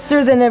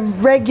closer than a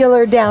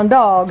regular down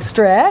dog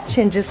stretch,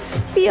 and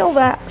just feel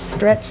that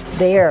stretch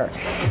there.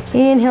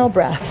 Inhale,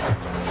 breath.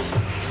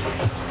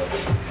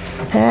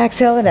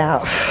 Exhale it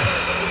out.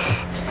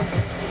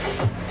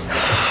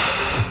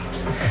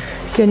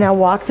 Good, now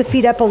walk the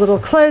feet up a little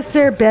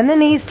closer, bend the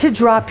knees to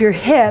drop your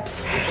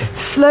hips.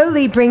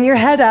 Slowly bring your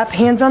head up,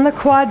 hands on the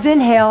quads,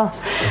 inhale.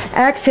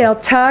 Exhale,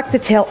 tuck the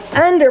tail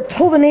under,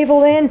 pull the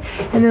navel in,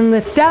 and then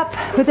lift up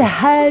with the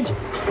head.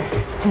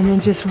 And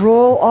then just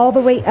roll all the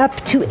way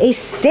up to a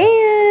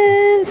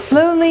stand.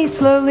 Slowly,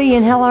 slowly,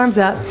 inhale, arms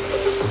up.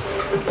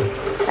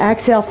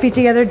 Exhale, feet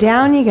together,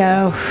 down you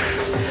go.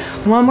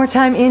 One more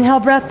time, inhale,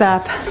 breath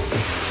up.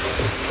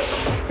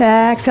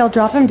 Exhale,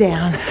 drop them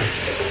down.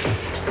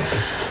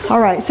 All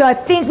right, so I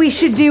think we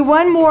should do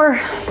one more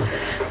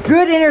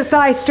good inner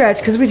thigh stretch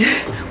because we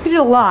did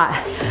a lot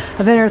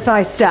of inner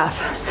thigh stuff.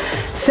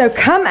 So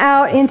come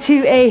out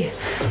into a,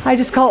 I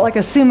just call it like a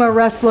sumo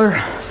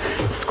wrestler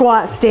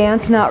squat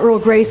stance, not real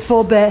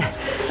graceful, but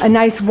a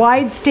nice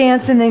wide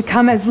stance, and then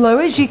come as low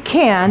as you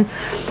can.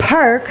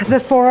 Park the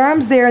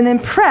forearms there and then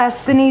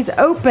press the knees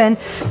open.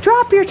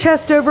 Drop your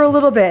chest over a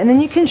little bit, and then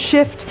you can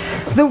shift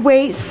the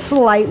weight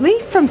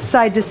slightly from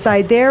side to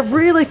side there.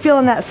 Really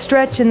feeling that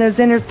stretch in those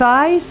inner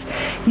thighs.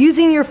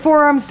 Using your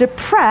forearms to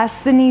press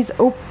the knees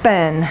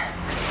open.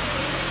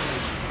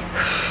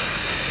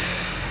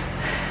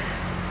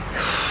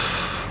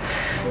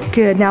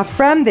 Good, now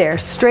from there,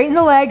 straighten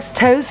the legs,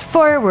 toes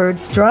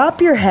forwards,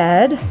 drop your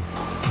head.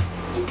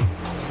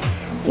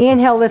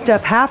 Inhale, lift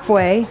up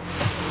halfway.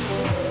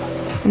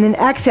 And then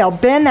exhale,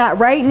 bend that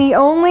right knee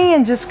only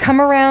and just come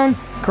around,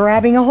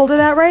 grabbing a hold of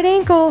that right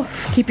ankle,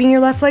 keeping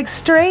your left leg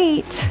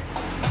straight.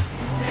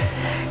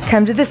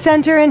 Come to the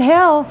center,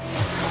 inhale.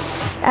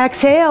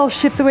 Exhale,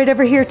 shift the weight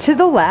over here to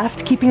the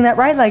left, keeping that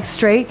right leg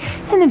straight,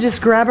 and then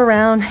just grab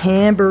around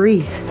and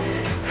breathe.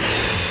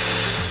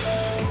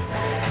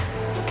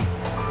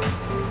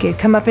 Good,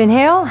 come up,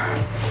 inhale.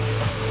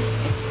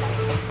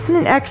 And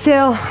then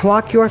exhale,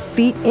 walk your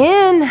feet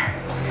in.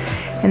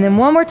 And then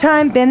one more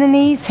time, bend the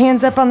knees,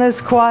 hands up on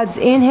those quads,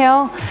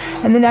 inhale.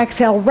 And then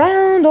exhale,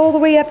 round all the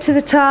way up to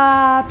the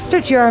top.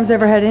 Stretch your arms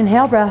overhead,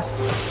 inhale, breath.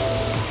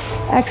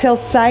 Exhale,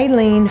 side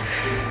lean.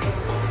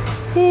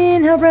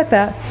 Inhale, breath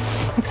out.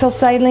 Exhale,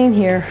 side lean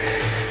here.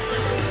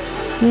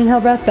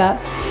 Inhale, breath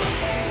out.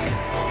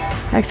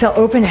 Exhale,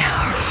 open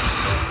out.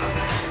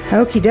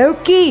 Okie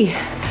dokie.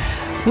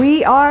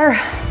 We are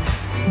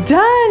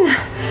done.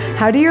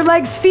 How do your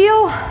legs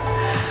feel?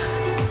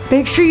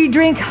 Make sure you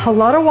drink a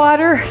lot of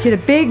water. Get a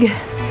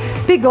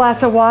big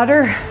glass of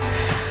water.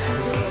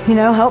 You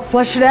know, help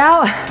flush it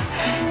out.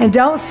 And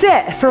don't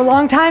sit for a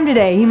long time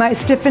today. You might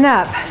stiffen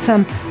up.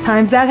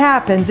 Sometimes that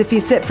happens if you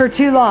sit for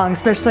too long,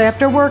 especially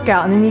after a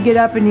workout, and then you get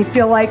up and you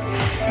feel like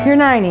you're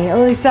 90. At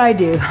least I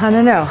do. I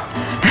don't know.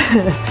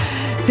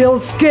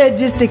 Feels good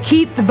just to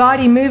keep the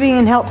body moving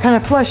and help kind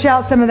of flush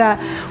out some of that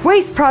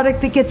waste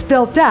product that gets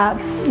built up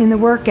in the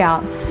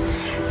workout.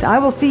 So I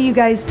will see you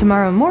guys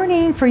tomorrow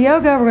morning for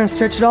yoga. We're going to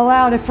stretch it all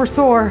out if we're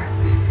sore,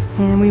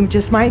 and we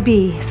just might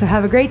be. So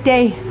have a great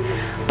day.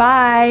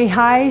 Bye.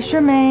 Hi,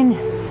 Charmaine.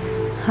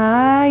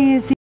 Hi, Izzy.